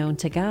made known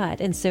to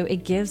God. And so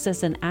it gives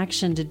us an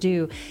action to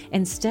do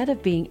instead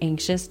of being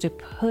anxious, to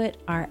put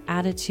our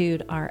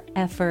attitude, our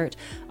effort,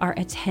 our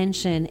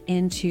attention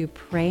into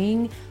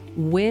praying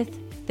with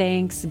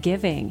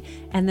thanksgiving.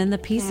 And then the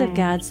peace of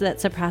God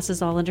that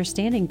surpasses all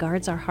understanding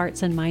guards our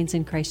hearts and minds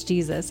in Christ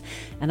Jesus.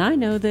 And I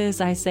know this,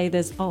 I say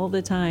this all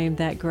the time,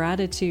 that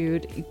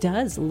gratitude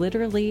does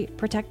literally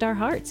protect our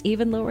hearts,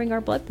 even lowering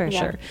our blood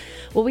pressure.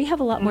 Well, we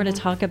have a lot more to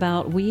talk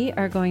about. We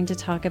are going to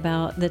talk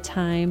about the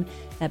time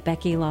that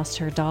Becky lost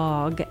her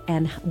dog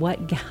and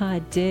what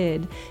God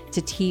did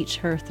to teach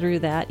her through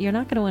that. You're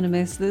not going to want to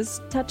miss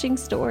this touching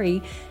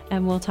story,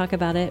 and we'll talk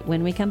about it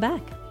when we come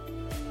back.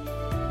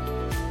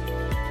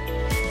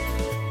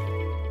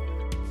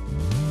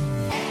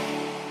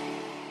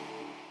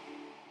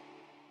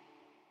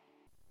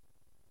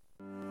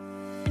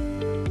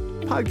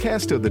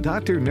 Podcasts of the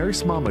Dr.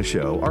 Nurse Mama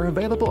Show are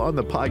available on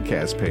the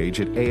podcast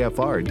page at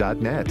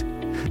afr.net.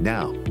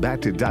 Now,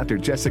 back to Dr.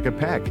 Jessica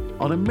Peck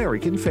on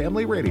American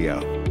Family Radio.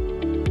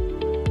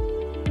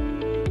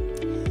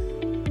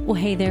 Well,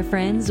 hey there,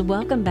 friends.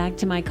 Welcome back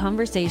to my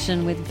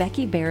conversation with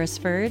Becky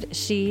Beresford.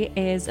 She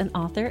is an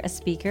author, a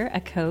speaker, a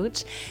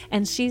coach,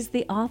 and she's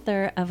the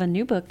author of a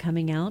new book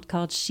coming out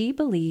called She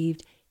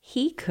Believed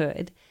He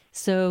Could,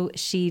 So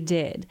She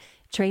Did.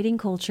 Trading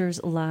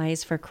Culture's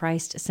Lies for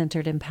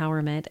Christ-Centered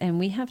Empowerment. And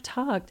we have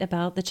talked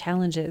about the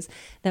challenges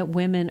that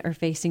women are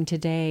facing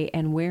today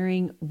and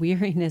wearing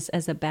weariness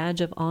as a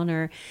badge of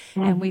honor.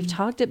 And we've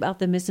talked about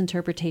the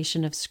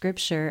misinterpretation of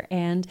Scripture.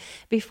 And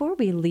before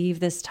we leave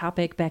this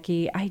topic,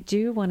 Becky, I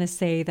do want to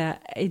say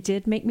that it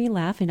did make me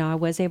laugh. I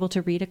was able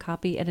to read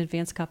an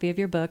advanced copy of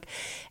your book.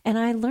 And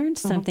I learned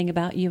something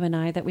about you and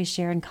I that we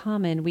share in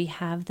common. We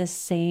have the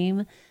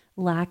same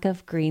lack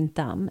of green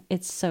thumb.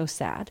 It's so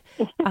sad.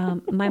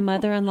 My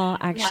mother-in-law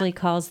actually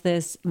calls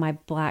this my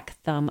black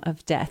thumb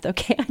of death.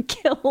 Okay, I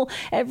kill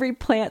every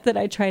plant that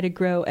I try to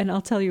grow. And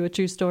I'll tell you a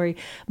true story.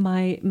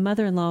 My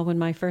mother-in-law, when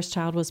my first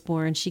child was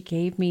born, she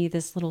gave me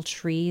this little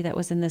tree that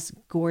was in this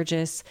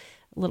gorgeous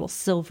little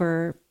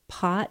silver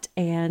pot,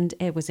 and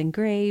it was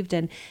engraved.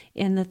 And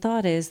the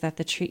thought is that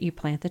the tree, you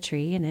plant the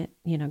tree and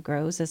it,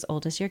 grows as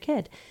old as your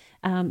kid.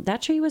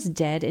 That tree was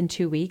dead in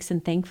 2 weeks,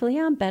 and thankfully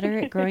I'm better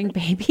at growing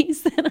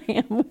babies than I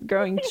am with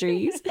growing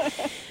trees.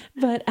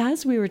 But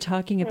as we were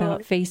talking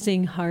about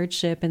facing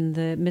hardship and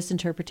the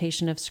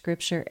misinterpretation of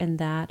Scripture and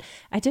that,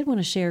 I did want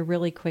to share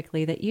really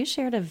quickly that you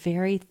shared a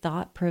very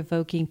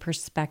thought-provoking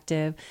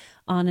perspective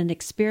on an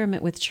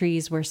experiment with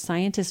trees where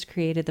scientists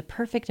created the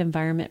perfect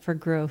environment for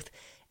growth,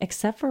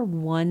 except for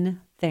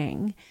one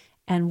thing.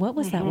 And what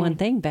was that one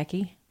thing,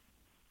 Becky?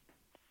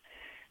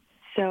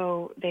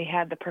 So they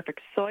had the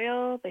perfect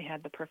soil, they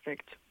had the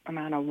perfect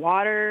amount of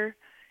water,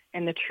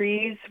 and the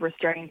trees were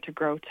starting to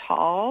grow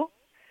tall.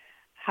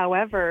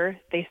 However,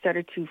 they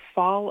started to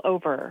fall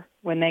over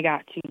when they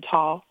got too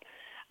tall,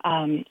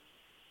 and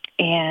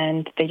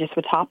they just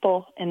would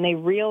topple, and they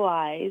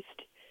realized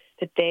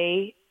that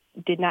they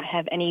did not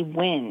have any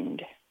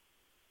wind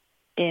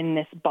in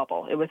this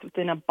bubble. It was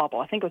within a bubble.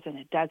 I think it was in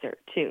a desert,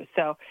 too.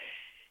 So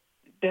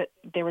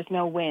there was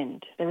no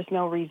wind. There was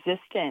no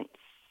resistance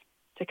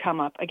to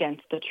come up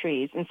against the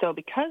trees. And so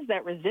because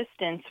that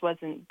resistance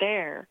wasn't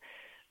there,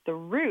 the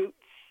roots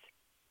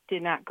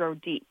did not grow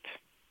deep.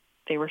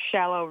 They were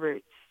shallow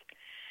roots,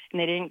 and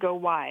they didn't go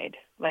wide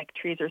like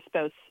trees are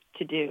supposed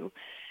to do.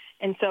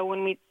 And so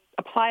when we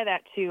apply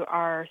that to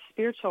our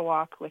spiritual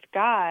walk with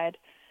God,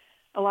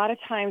 a lot of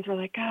times we're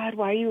like, God,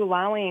 why are you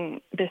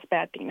allowing this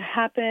bad thing to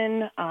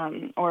happen?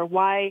 Or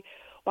why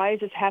is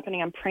this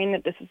happening? I'm praying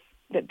that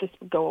this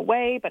will go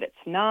away, but it's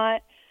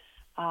not.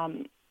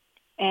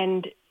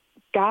 And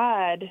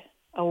God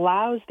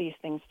allows these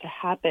things to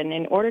happen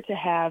in order to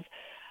have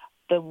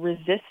the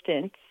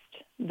resistance,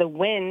 the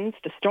winds,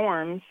 the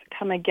storms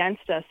come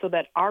against us so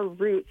that our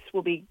roots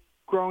will be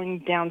growing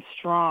down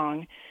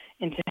strong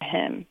into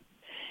Him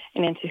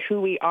and into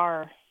who we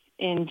are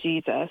in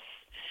Jesus.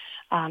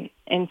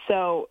 And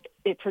so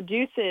it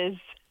produces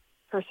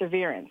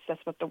perseverance.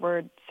 That's what the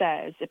word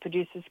says. It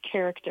produces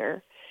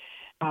character.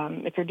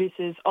 It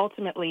produces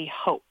ultimately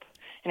hope.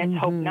 And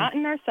it's hope not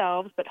in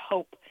ourselves, but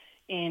hope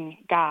in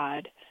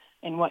God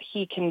and what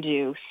He can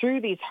do through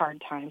these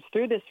hard times,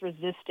 through this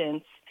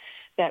resistance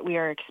that we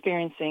are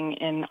experiencing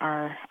in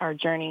our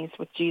journeys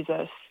with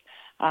Jesus.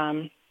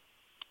 So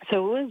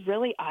it was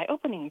really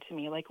eye-opening to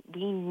me. Like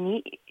we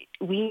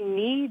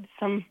need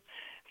some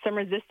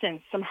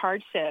resistance, some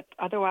hardship.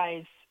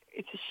 Otherwise,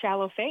 it's a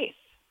shallow faith.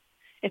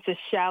 It's a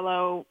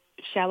shallow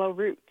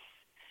roots.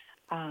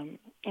 And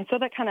so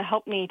that kind of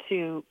helped me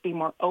to be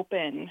more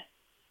open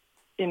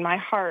in my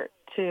heart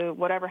to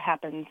whatever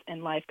happens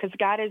in life, because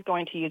God is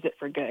going to use it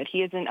for good.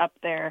 He isn't up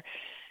there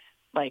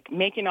like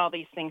making all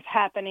these things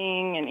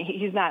happening, and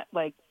He's not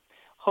like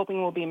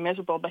hoping we'll be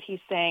miserable, but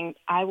He's saying,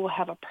 I will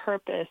have a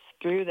purpose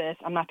through this.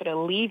 I'm not going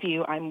to leave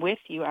you. I'm with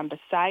you. I'm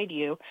beside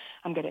you.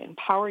 I'm going to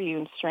empower you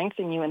and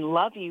strengthen you and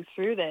love you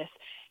through this,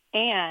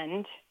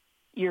 and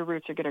your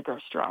roots are going to grow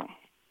strong.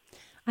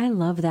 I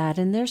love that.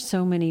 And there's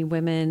so many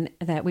women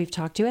that we've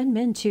talked to, and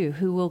men too,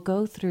 who will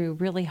go through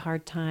really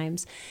hard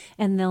times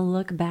and they'll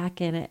look back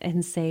in it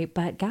and say,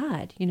 but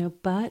God,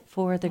 but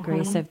for the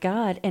grace of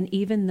God. And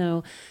even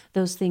though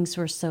those things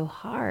were so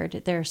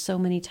hard, there are so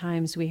many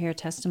times we hear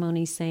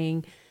testimonies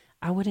saying,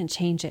 I wouldn't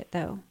change it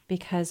though,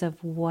 because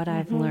of what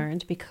I've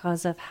learned,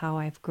 because of how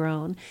I've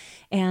grown.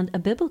 And a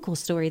biblical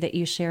story that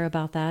you share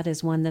about that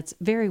is one that's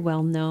very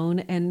well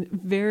known and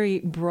very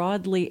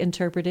broadly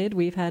interpreted.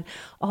 We've had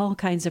all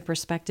kinds of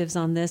perspectives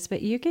on this,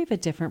 but you gave a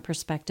different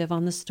perspective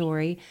on the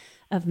story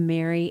of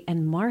Mary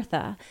and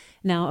Martha.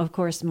 Now, of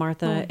course,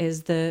 Martha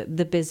is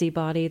the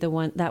busybody, the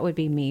one that would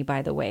be me,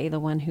 by the way, the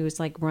one who's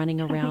like running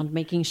around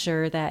making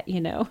sure that,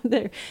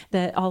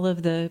 that all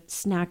of the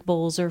snack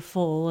bowls are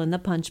full and the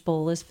punch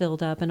bowl is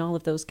filled up and all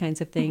of those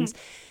kinds of things.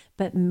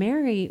 But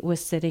Mary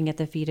was sitting at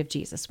the feet of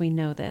Jesus. We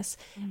know this.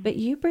 But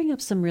you bring up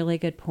some really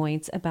good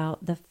points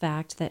about the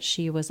fact that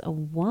she was a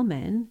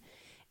woman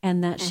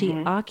and that she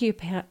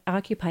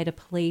occupied a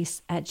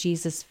place at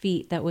Jesus'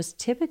 feet that was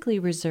typically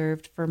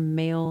reserved for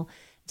male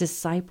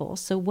disciples.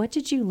 So what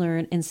did you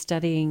learn in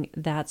studying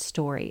that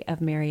story of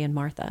Mary and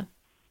Martha?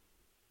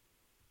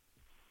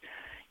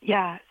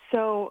 Yeah,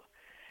 so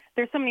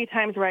there's so many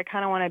times where I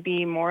kind of want to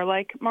be more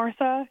like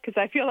Martha, because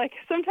I feel like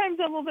sometimes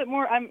I'm a little bit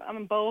more,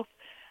 I'm both.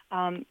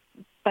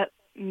 But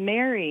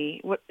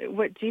Mary,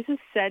 what Jesus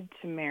said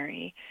to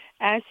Mary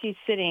as she's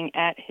sitting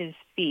at His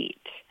feet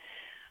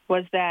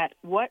was that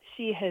what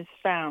she has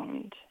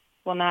found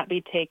will not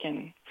be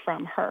taken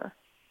from her.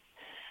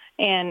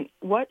 And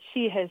what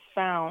she has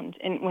found,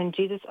 and when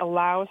Jesus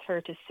allows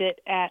her to sit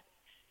at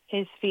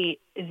His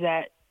feet, is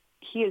that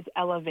He is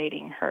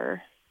elevating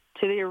her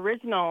to the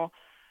original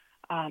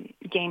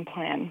game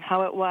plan,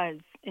 how it was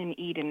in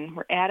Eden,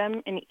 where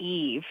Adam and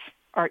Eve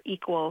are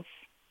equals.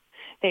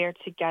 They are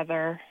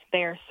together.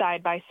 They are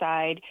side by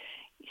side.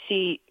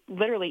 Eve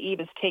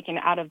is taken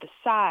out of the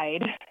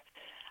side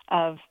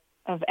of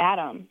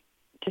Adam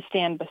to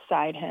stand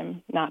beside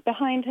him, not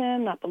behind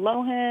him, not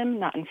below him,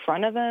 not in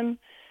front of him.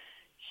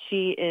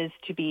 She is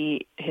to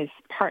be his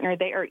partner.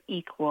 They are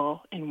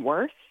equal in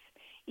worth,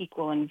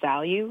 equal in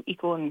value,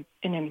 equal in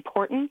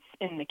importance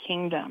in the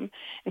kingdom.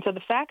 And so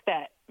the fact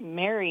that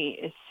Mary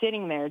is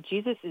sitting there,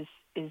 Jesus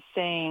is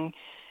saying,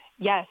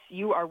 yes,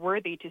 you are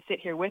worthy to sit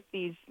here with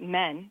these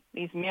men,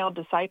 these male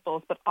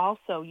disciples, but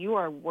also you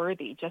are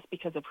worthy just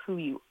because of who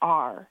you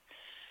are.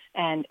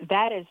 And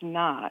that is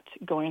not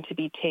going to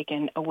be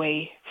taken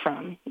away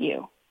from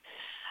you.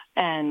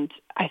 And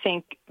I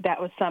think that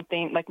was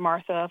something like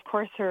Martha, of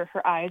course, her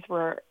eyes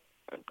were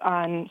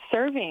on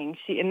serving.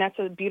 And that's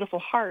a beautiful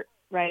heart,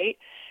 right?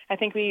 I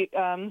think we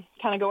kind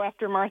of go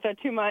after Martha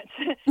too much.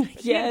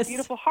 She had a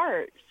beautiful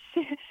heart.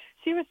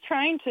 She was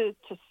trying to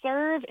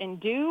serve and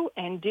do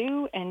and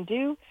do and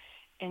do.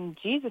 And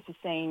Jesus is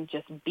saying,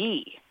 just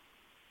be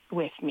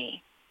with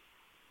me.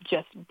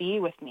 Just be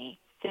with me.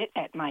 Sit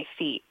at my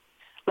feet.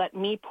 Let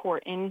me pour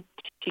into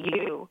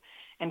you.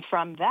 And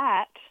from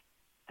that,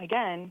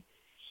 again,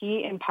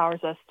 he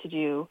empowers us to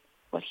do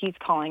what he's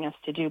calling us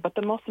to do. But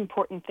the most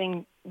important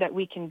thing that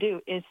we can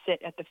do is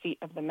sit at the feet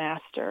of the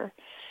Master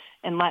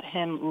and let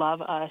him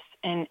love us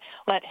and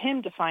let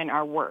him define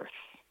our worth,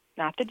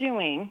 not the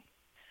doing,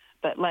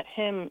 but let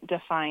him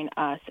define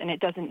us. And it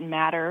doesn't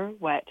matter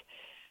what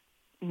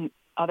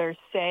others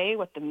say,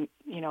 what the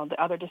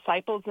other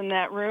disciples in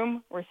that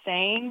room were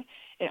saying.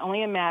 It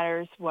only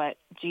matters what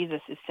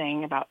Jesus is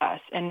saying about us.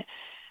 And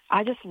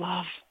I just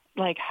love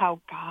like how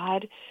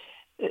God,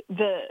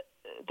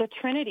 the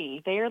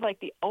Trinity, they are like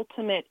the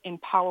ultimate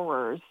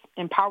empowerers,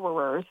 I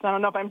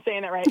don't know if I'm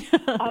saying that right,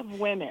 of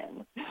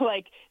women.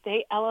 Like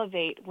they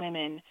elevate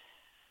women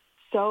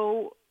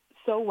so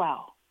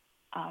well.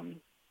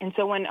 And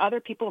so when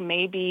other people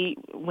may be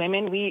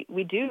women,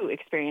 we do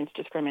experience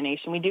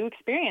discrimination. We do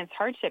experience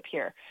hardship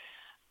here.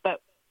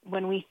 But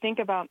when we think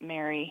about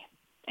Mary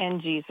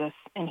and Jesus,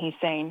 and he's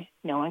saying,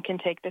 no one can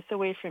take this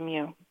away from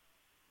you.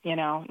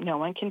 No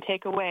one can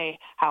take away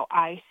how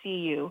I see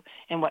you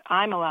and what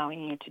I'm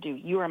allowing you to do.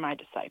 You are my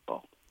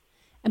disciple.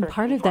 And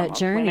part of that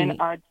journey...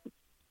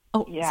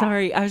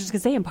 Sorry. I was just going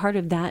to say, and part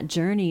of that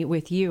journey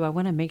with you, I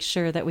want to make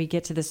sure that we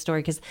get to this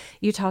story because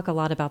you talk a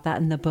lot about that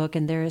in the book,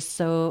 and there is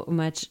so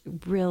much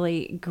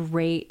really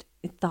great,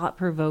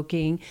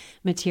 thought-provoking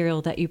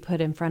material that you put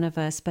in front of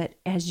us. But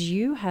as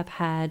you have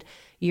had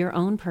your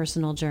own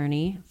personal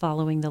journey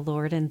following the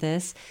Lord in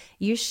this,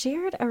 you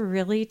shared a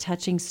really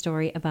touching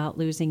story about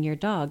losing your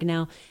dog.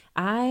 Now,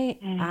 I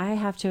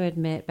have to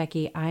admit,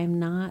 Becky, I'm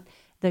not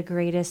the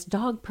greatest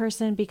dog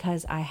person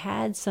because I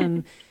had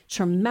some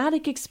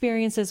traumatic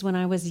experiences when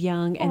I was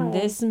young, and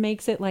this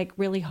makes it like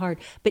really hard.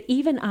 But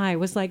even I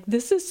was like,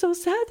 this is so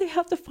sad. They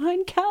have to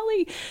find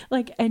Callie.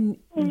 And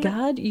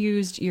God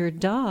used your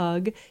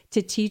dog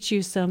to teach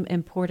you some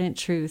important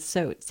truths.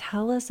 So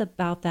tell us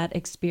about that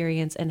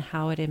experience and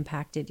how it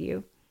impacted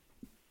you.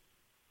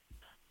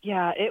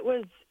 Yeah, it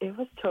was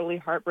totally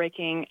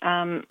heartbreaking.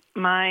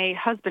 My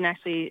husband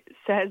actually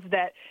says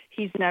that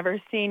he's never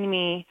seen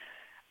me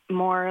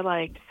more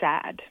like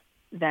sad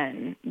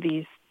than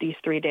these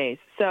 3 days.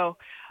 So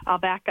I'll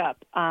back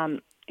up.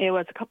 It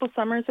was a couple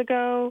summers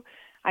ago.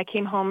 I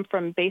came home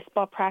from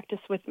baseball practice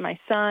with my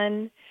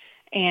son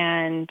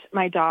and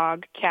my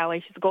dog,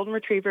 Callie. She's a golden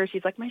retriever.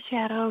 She's like my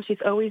shadow.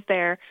 She's always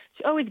there.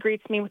 She always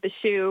greets me with a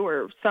shoe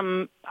or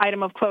some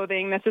item of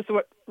clothing. That's just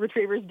what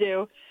retrievers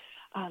do.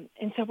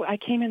 And so I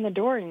came in the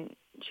door and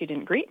she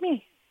didn't greet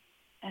me.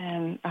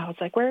 And I was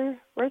like, where's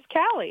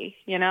Callie?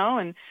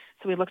 And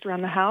so we looked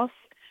around the house.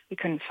 We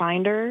couldn't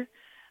find her.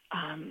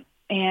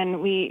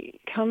 And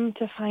we come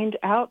to find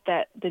out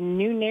that the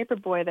new neighbor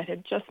boy that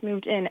had just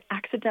moved in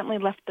accidentally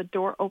left the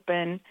door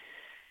open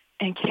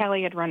and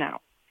Callie had run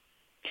out.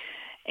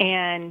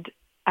 And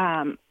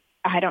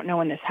I don't know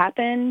when this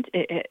happened.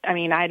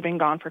 I had been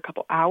gone for a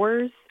couple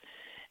hours.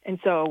 And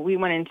so we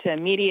went into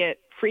immediate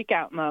freak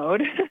out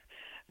mode.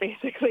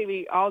 Basically,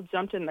 we all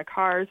jumped in the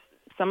cars.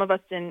 Some of us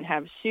didn't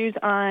have shoes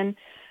on.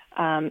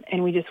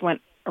 And we just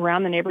went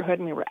around the neighborhood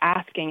and we were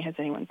asking, has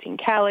anyone seen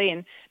Callie?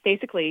 And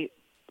basically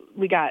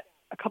we got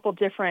a couple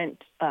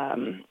different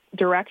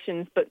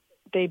directions, but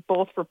they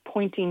both were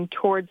pointing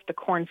towards the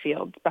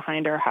cornfields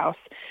behind our house.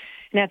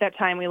 And at that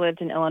time we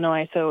lived in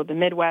Illinois, so the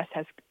Midwest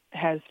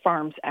has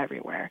farms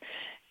everywhere,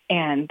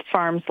 and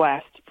farms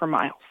last for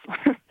miles.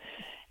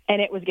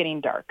 And it was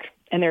getting dark,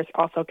 and there's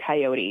also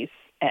coyotes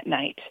at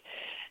night.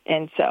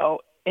 And so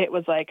it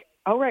was like,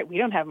 oh, right, we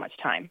don't have much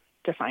time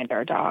to find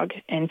our dog.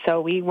 And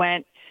so we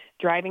went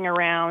driving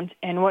around,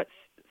 and what's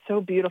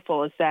so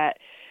beautiful is that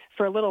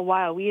for a little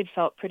while we had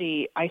felt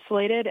pretty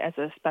isolated as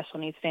a special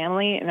needs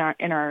family in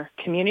our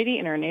community,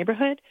 in our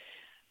neighborhood.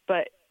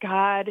 But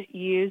God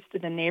used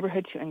the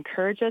neighborhood to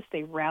encourage us.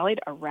 They rallied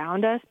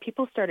around us.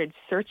 People started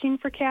searching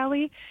for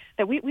Callie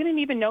that we didn't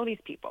even know these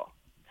people.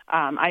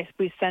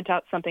 We sent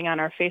out something on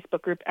our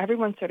Facebook group.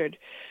 Everyone started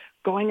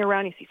going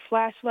around. You see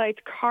flashlights,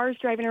 cars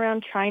driving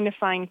around trying to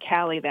find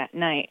Callie that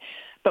night,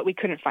 but we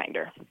couldn't find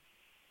her.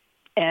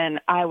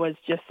 And I was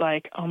just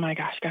like, oh my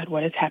gosh, God,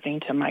 what is happening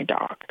to my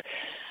dog?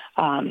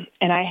 And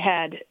I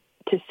had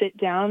to sit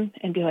down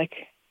and be like,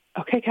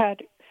 okay,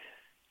 God,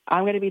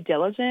 I'm going to be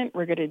diligent.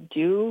 We're going to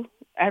do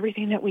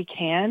everything that we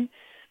can,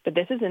 but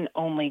this is an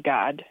only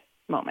God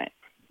moment.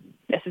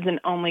 This is an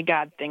only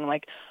God thing.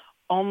 Like,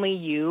 only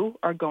you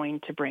are going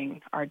to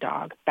bring our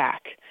dog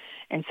back.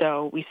 And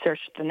so we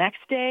searched the next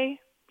day.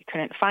 We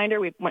couldn't find her.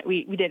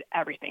 We did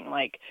everything.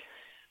 Like,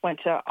 went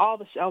to all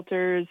the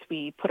shelters.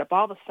 We put up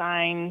all the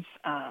signs.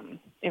 I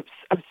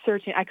was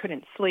searching. I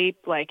couldn't sleep.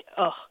 Like,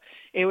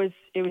 it was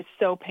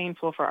so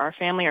painful for our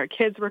family. Our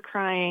kids were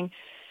crying.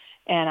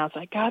 And I was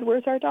like, God,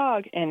 where's our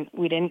dog? And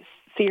we didn't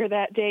see her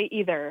that day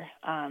either.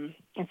 And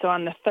so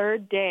on the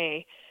third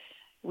day,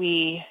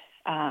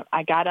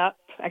 I got up.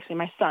 Actually,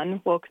 my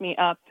son woke me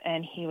up,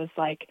 and he was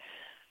like,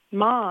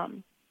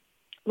 Mom,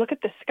 look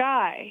at the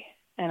sky.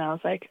 And I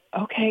was like,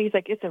 okay. He's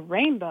like, it's a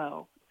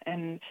rainbow.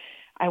 And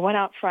I went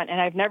out front,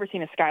 and I've never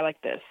seen a sky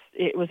like this.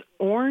 It was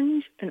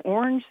an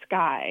orange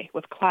sky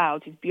with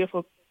clouds, these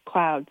beautiful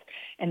clouds,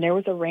 and there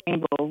was a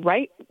rainbow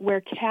right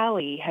where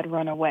Callie had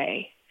run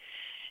away.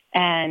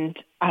 And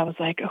I was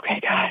like,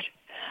 okay, God,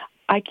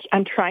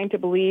 I'm trying to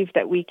believe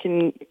that we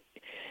can.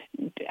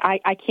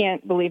 I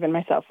can't believe in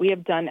myself. We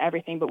have done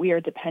everything, but we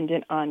are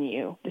dependent on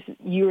you.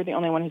 You are the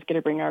only one who's going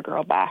to bring our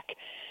girl back.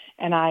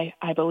 And I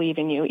believe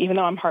in you. Even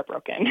though I'm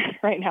heartbroken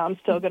right now, I'm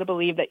still going to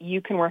believe that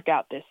you can work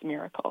out this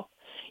miracle.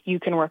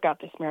 You can work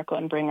out this miracle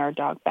and bring our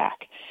dog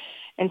back.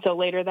 And so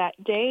later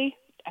that day,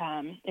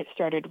 it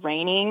started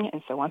raining.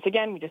 And so once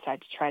again, we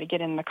decided to try to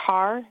get in the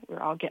car. We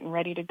were all getting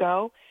ready to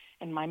go.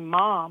 And my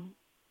mom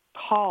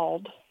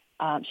called.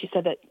 She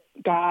said that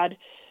God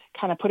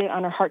kind of put it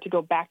on her heart to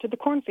go back to the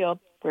cornfield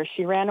where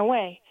she ran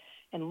away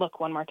and look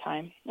one more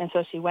time. And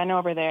so she went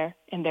over there,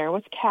 and there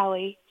was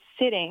Callie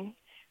sitting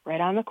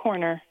right on the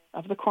corner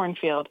of the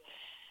cornfield.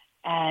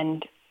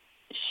 And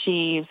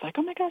she was like,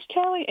 oh my gosh,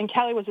 Callie. And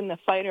Callie was in the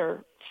fight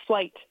or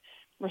flight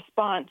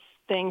response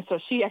thing. So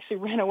she actually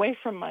ran away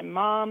from my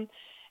mom.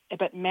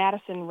 But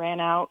Madison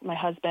my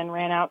husband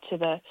ran out to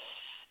the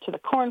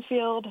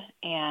cornfield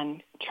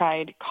and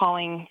tried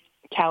calling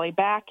Callie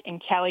back.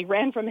 And Callie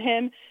ran from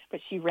him,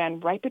 but she ran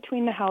right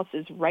between the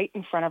houses, right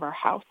in front of our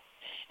house.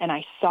 And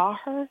I saw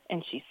her,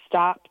 and she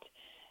stopped.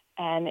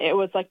 And it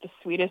was like the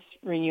sweetest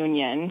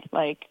reunion.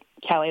 Like,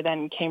 Callie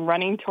then came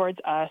running towards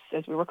us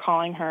as we were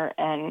calling her.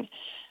 And,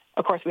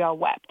 of course, we all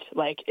wept.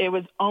 Like, it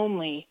was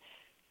only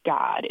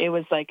God. It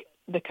was like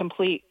the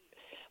complete,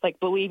 like,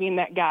 believing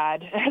that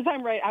God,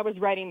 I was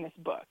writing this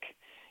book,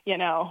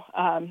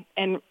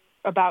 and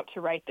about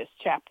to write this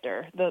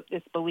chapter,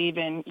 this believe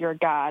in your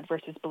God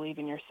versus believe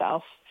in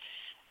yourself.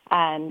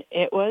 And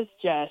it was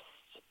just,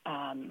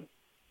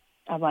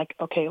 I'm like,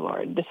 okay,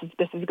 Lord,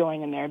 this is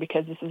going in there,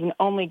 because this is an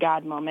only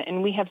God moment.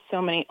 And we have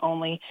so many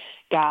only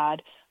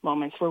God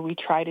moments where we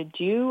try to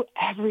do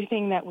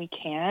everything that we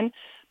can,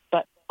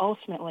 but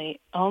ultimately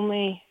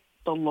only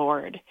the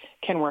Lord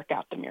can work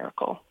out the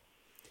miracle.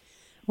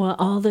 Well,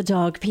 all the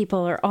dog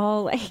people are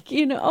all like,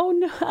 oh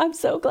no, I'm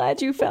so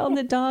glad you found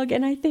the dog.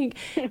 And I think,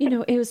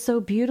 it was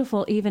so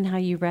beautiful, even how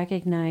you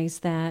recognize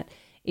that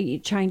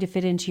trying to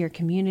fit into your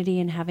community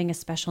and having a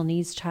special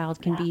needs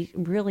child can be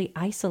really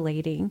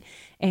isolating.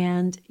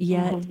 And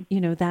yet,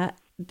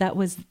 that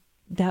was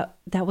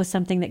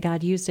something that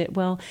God used it.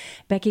 Well,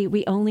 Becky,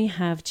 we only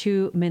have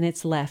 2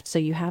 minutes left, so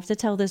you have to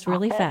tell this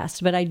really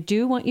fast. But I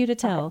do want you to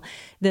tell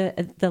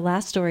the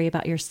last story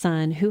about your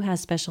son who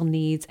has special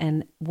needs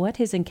and what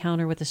his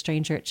encounter with a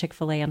stranger at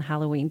Chick-fil-A on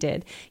Halloween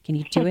did. Can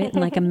you do it in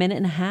like a minute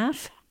and a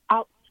half?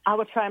 I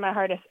will try my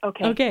hardest.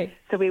 Okay.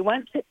 So we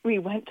went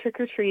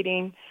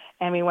trick-or-treating,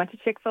 and we went to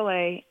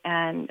Chick-fil-A,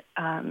 and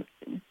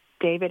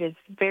David is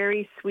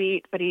very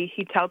sweet, but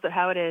he tells it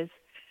how it is.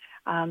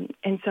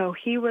 And so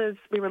we were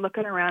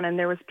looking around, and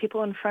there was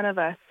people in front of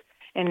us,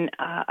 and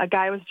a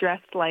guy was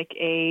dressed like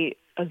a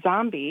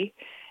zombie.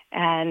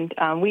 And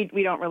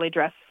we don't really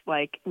dress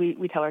like,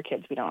 we tell our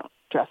kids we don't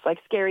dress like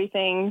scary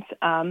things.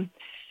 And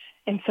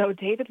so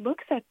David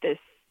looks at this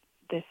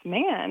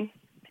man,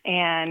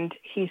 and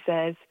he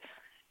says,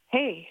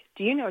 hey,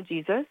 do you know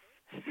Jesus?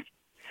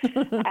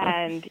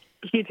 And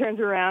he turns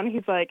around,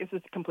 he's like, this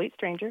is a complete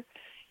stranger.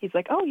 He's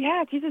like, oh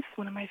yeah, Jesus is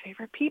one of my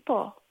favorite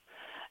people.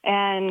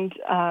 And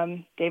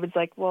David's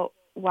like, well,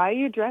 why are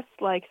you dressed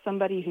like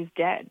somebody who's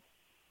dead?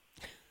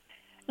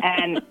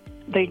 And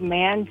the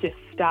man just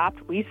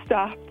stopped. We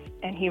stopped.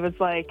 And he was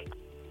like,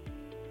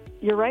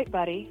 you're right,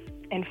 buddy.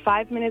 And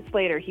 5 minutes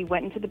later, he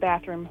went into the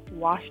bathroom,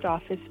 washed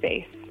off his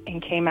face,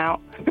 and came out.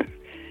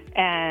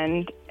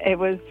 And it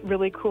was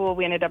really cool.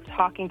 We ended up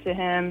talking to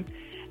him.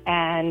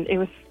 And it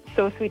was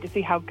so sweet to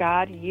see how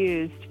God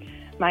used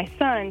my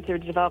son to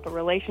develop a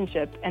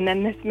relationship. And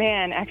then this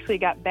man actually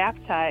got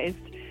baptized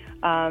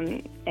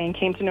and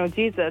came to know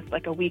Jesus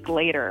like a week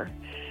later.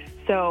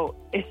 So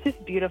it's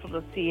just beautiful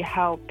to see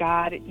how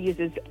God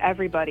uses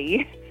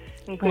everybody,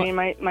 including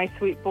my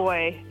sweet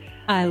boy.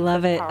 I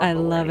love it. I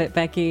love it,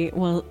 Becky.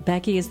 Well,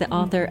 Becky is the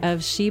author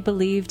of She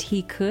Believed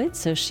He Could,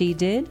 So She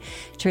Did,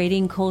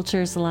 Trading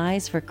Culture's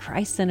Lies for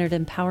Christ-Centered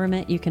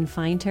Empowerment. You can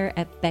find her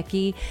at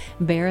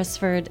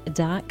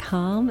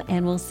BeckyBeresford.com.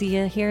 And we'll see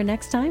you here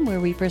next time, where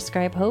we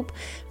prescribe hope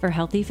for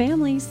healthy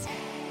families.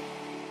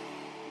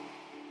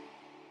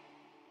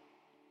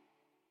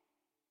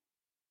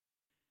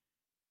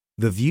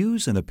 The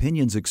views and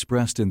opinions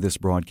expressed in this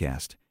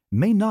broadcast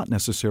may not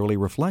necessarily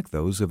reflect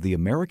those of the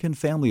American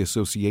Family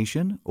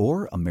Association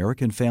or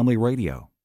American Family Radio.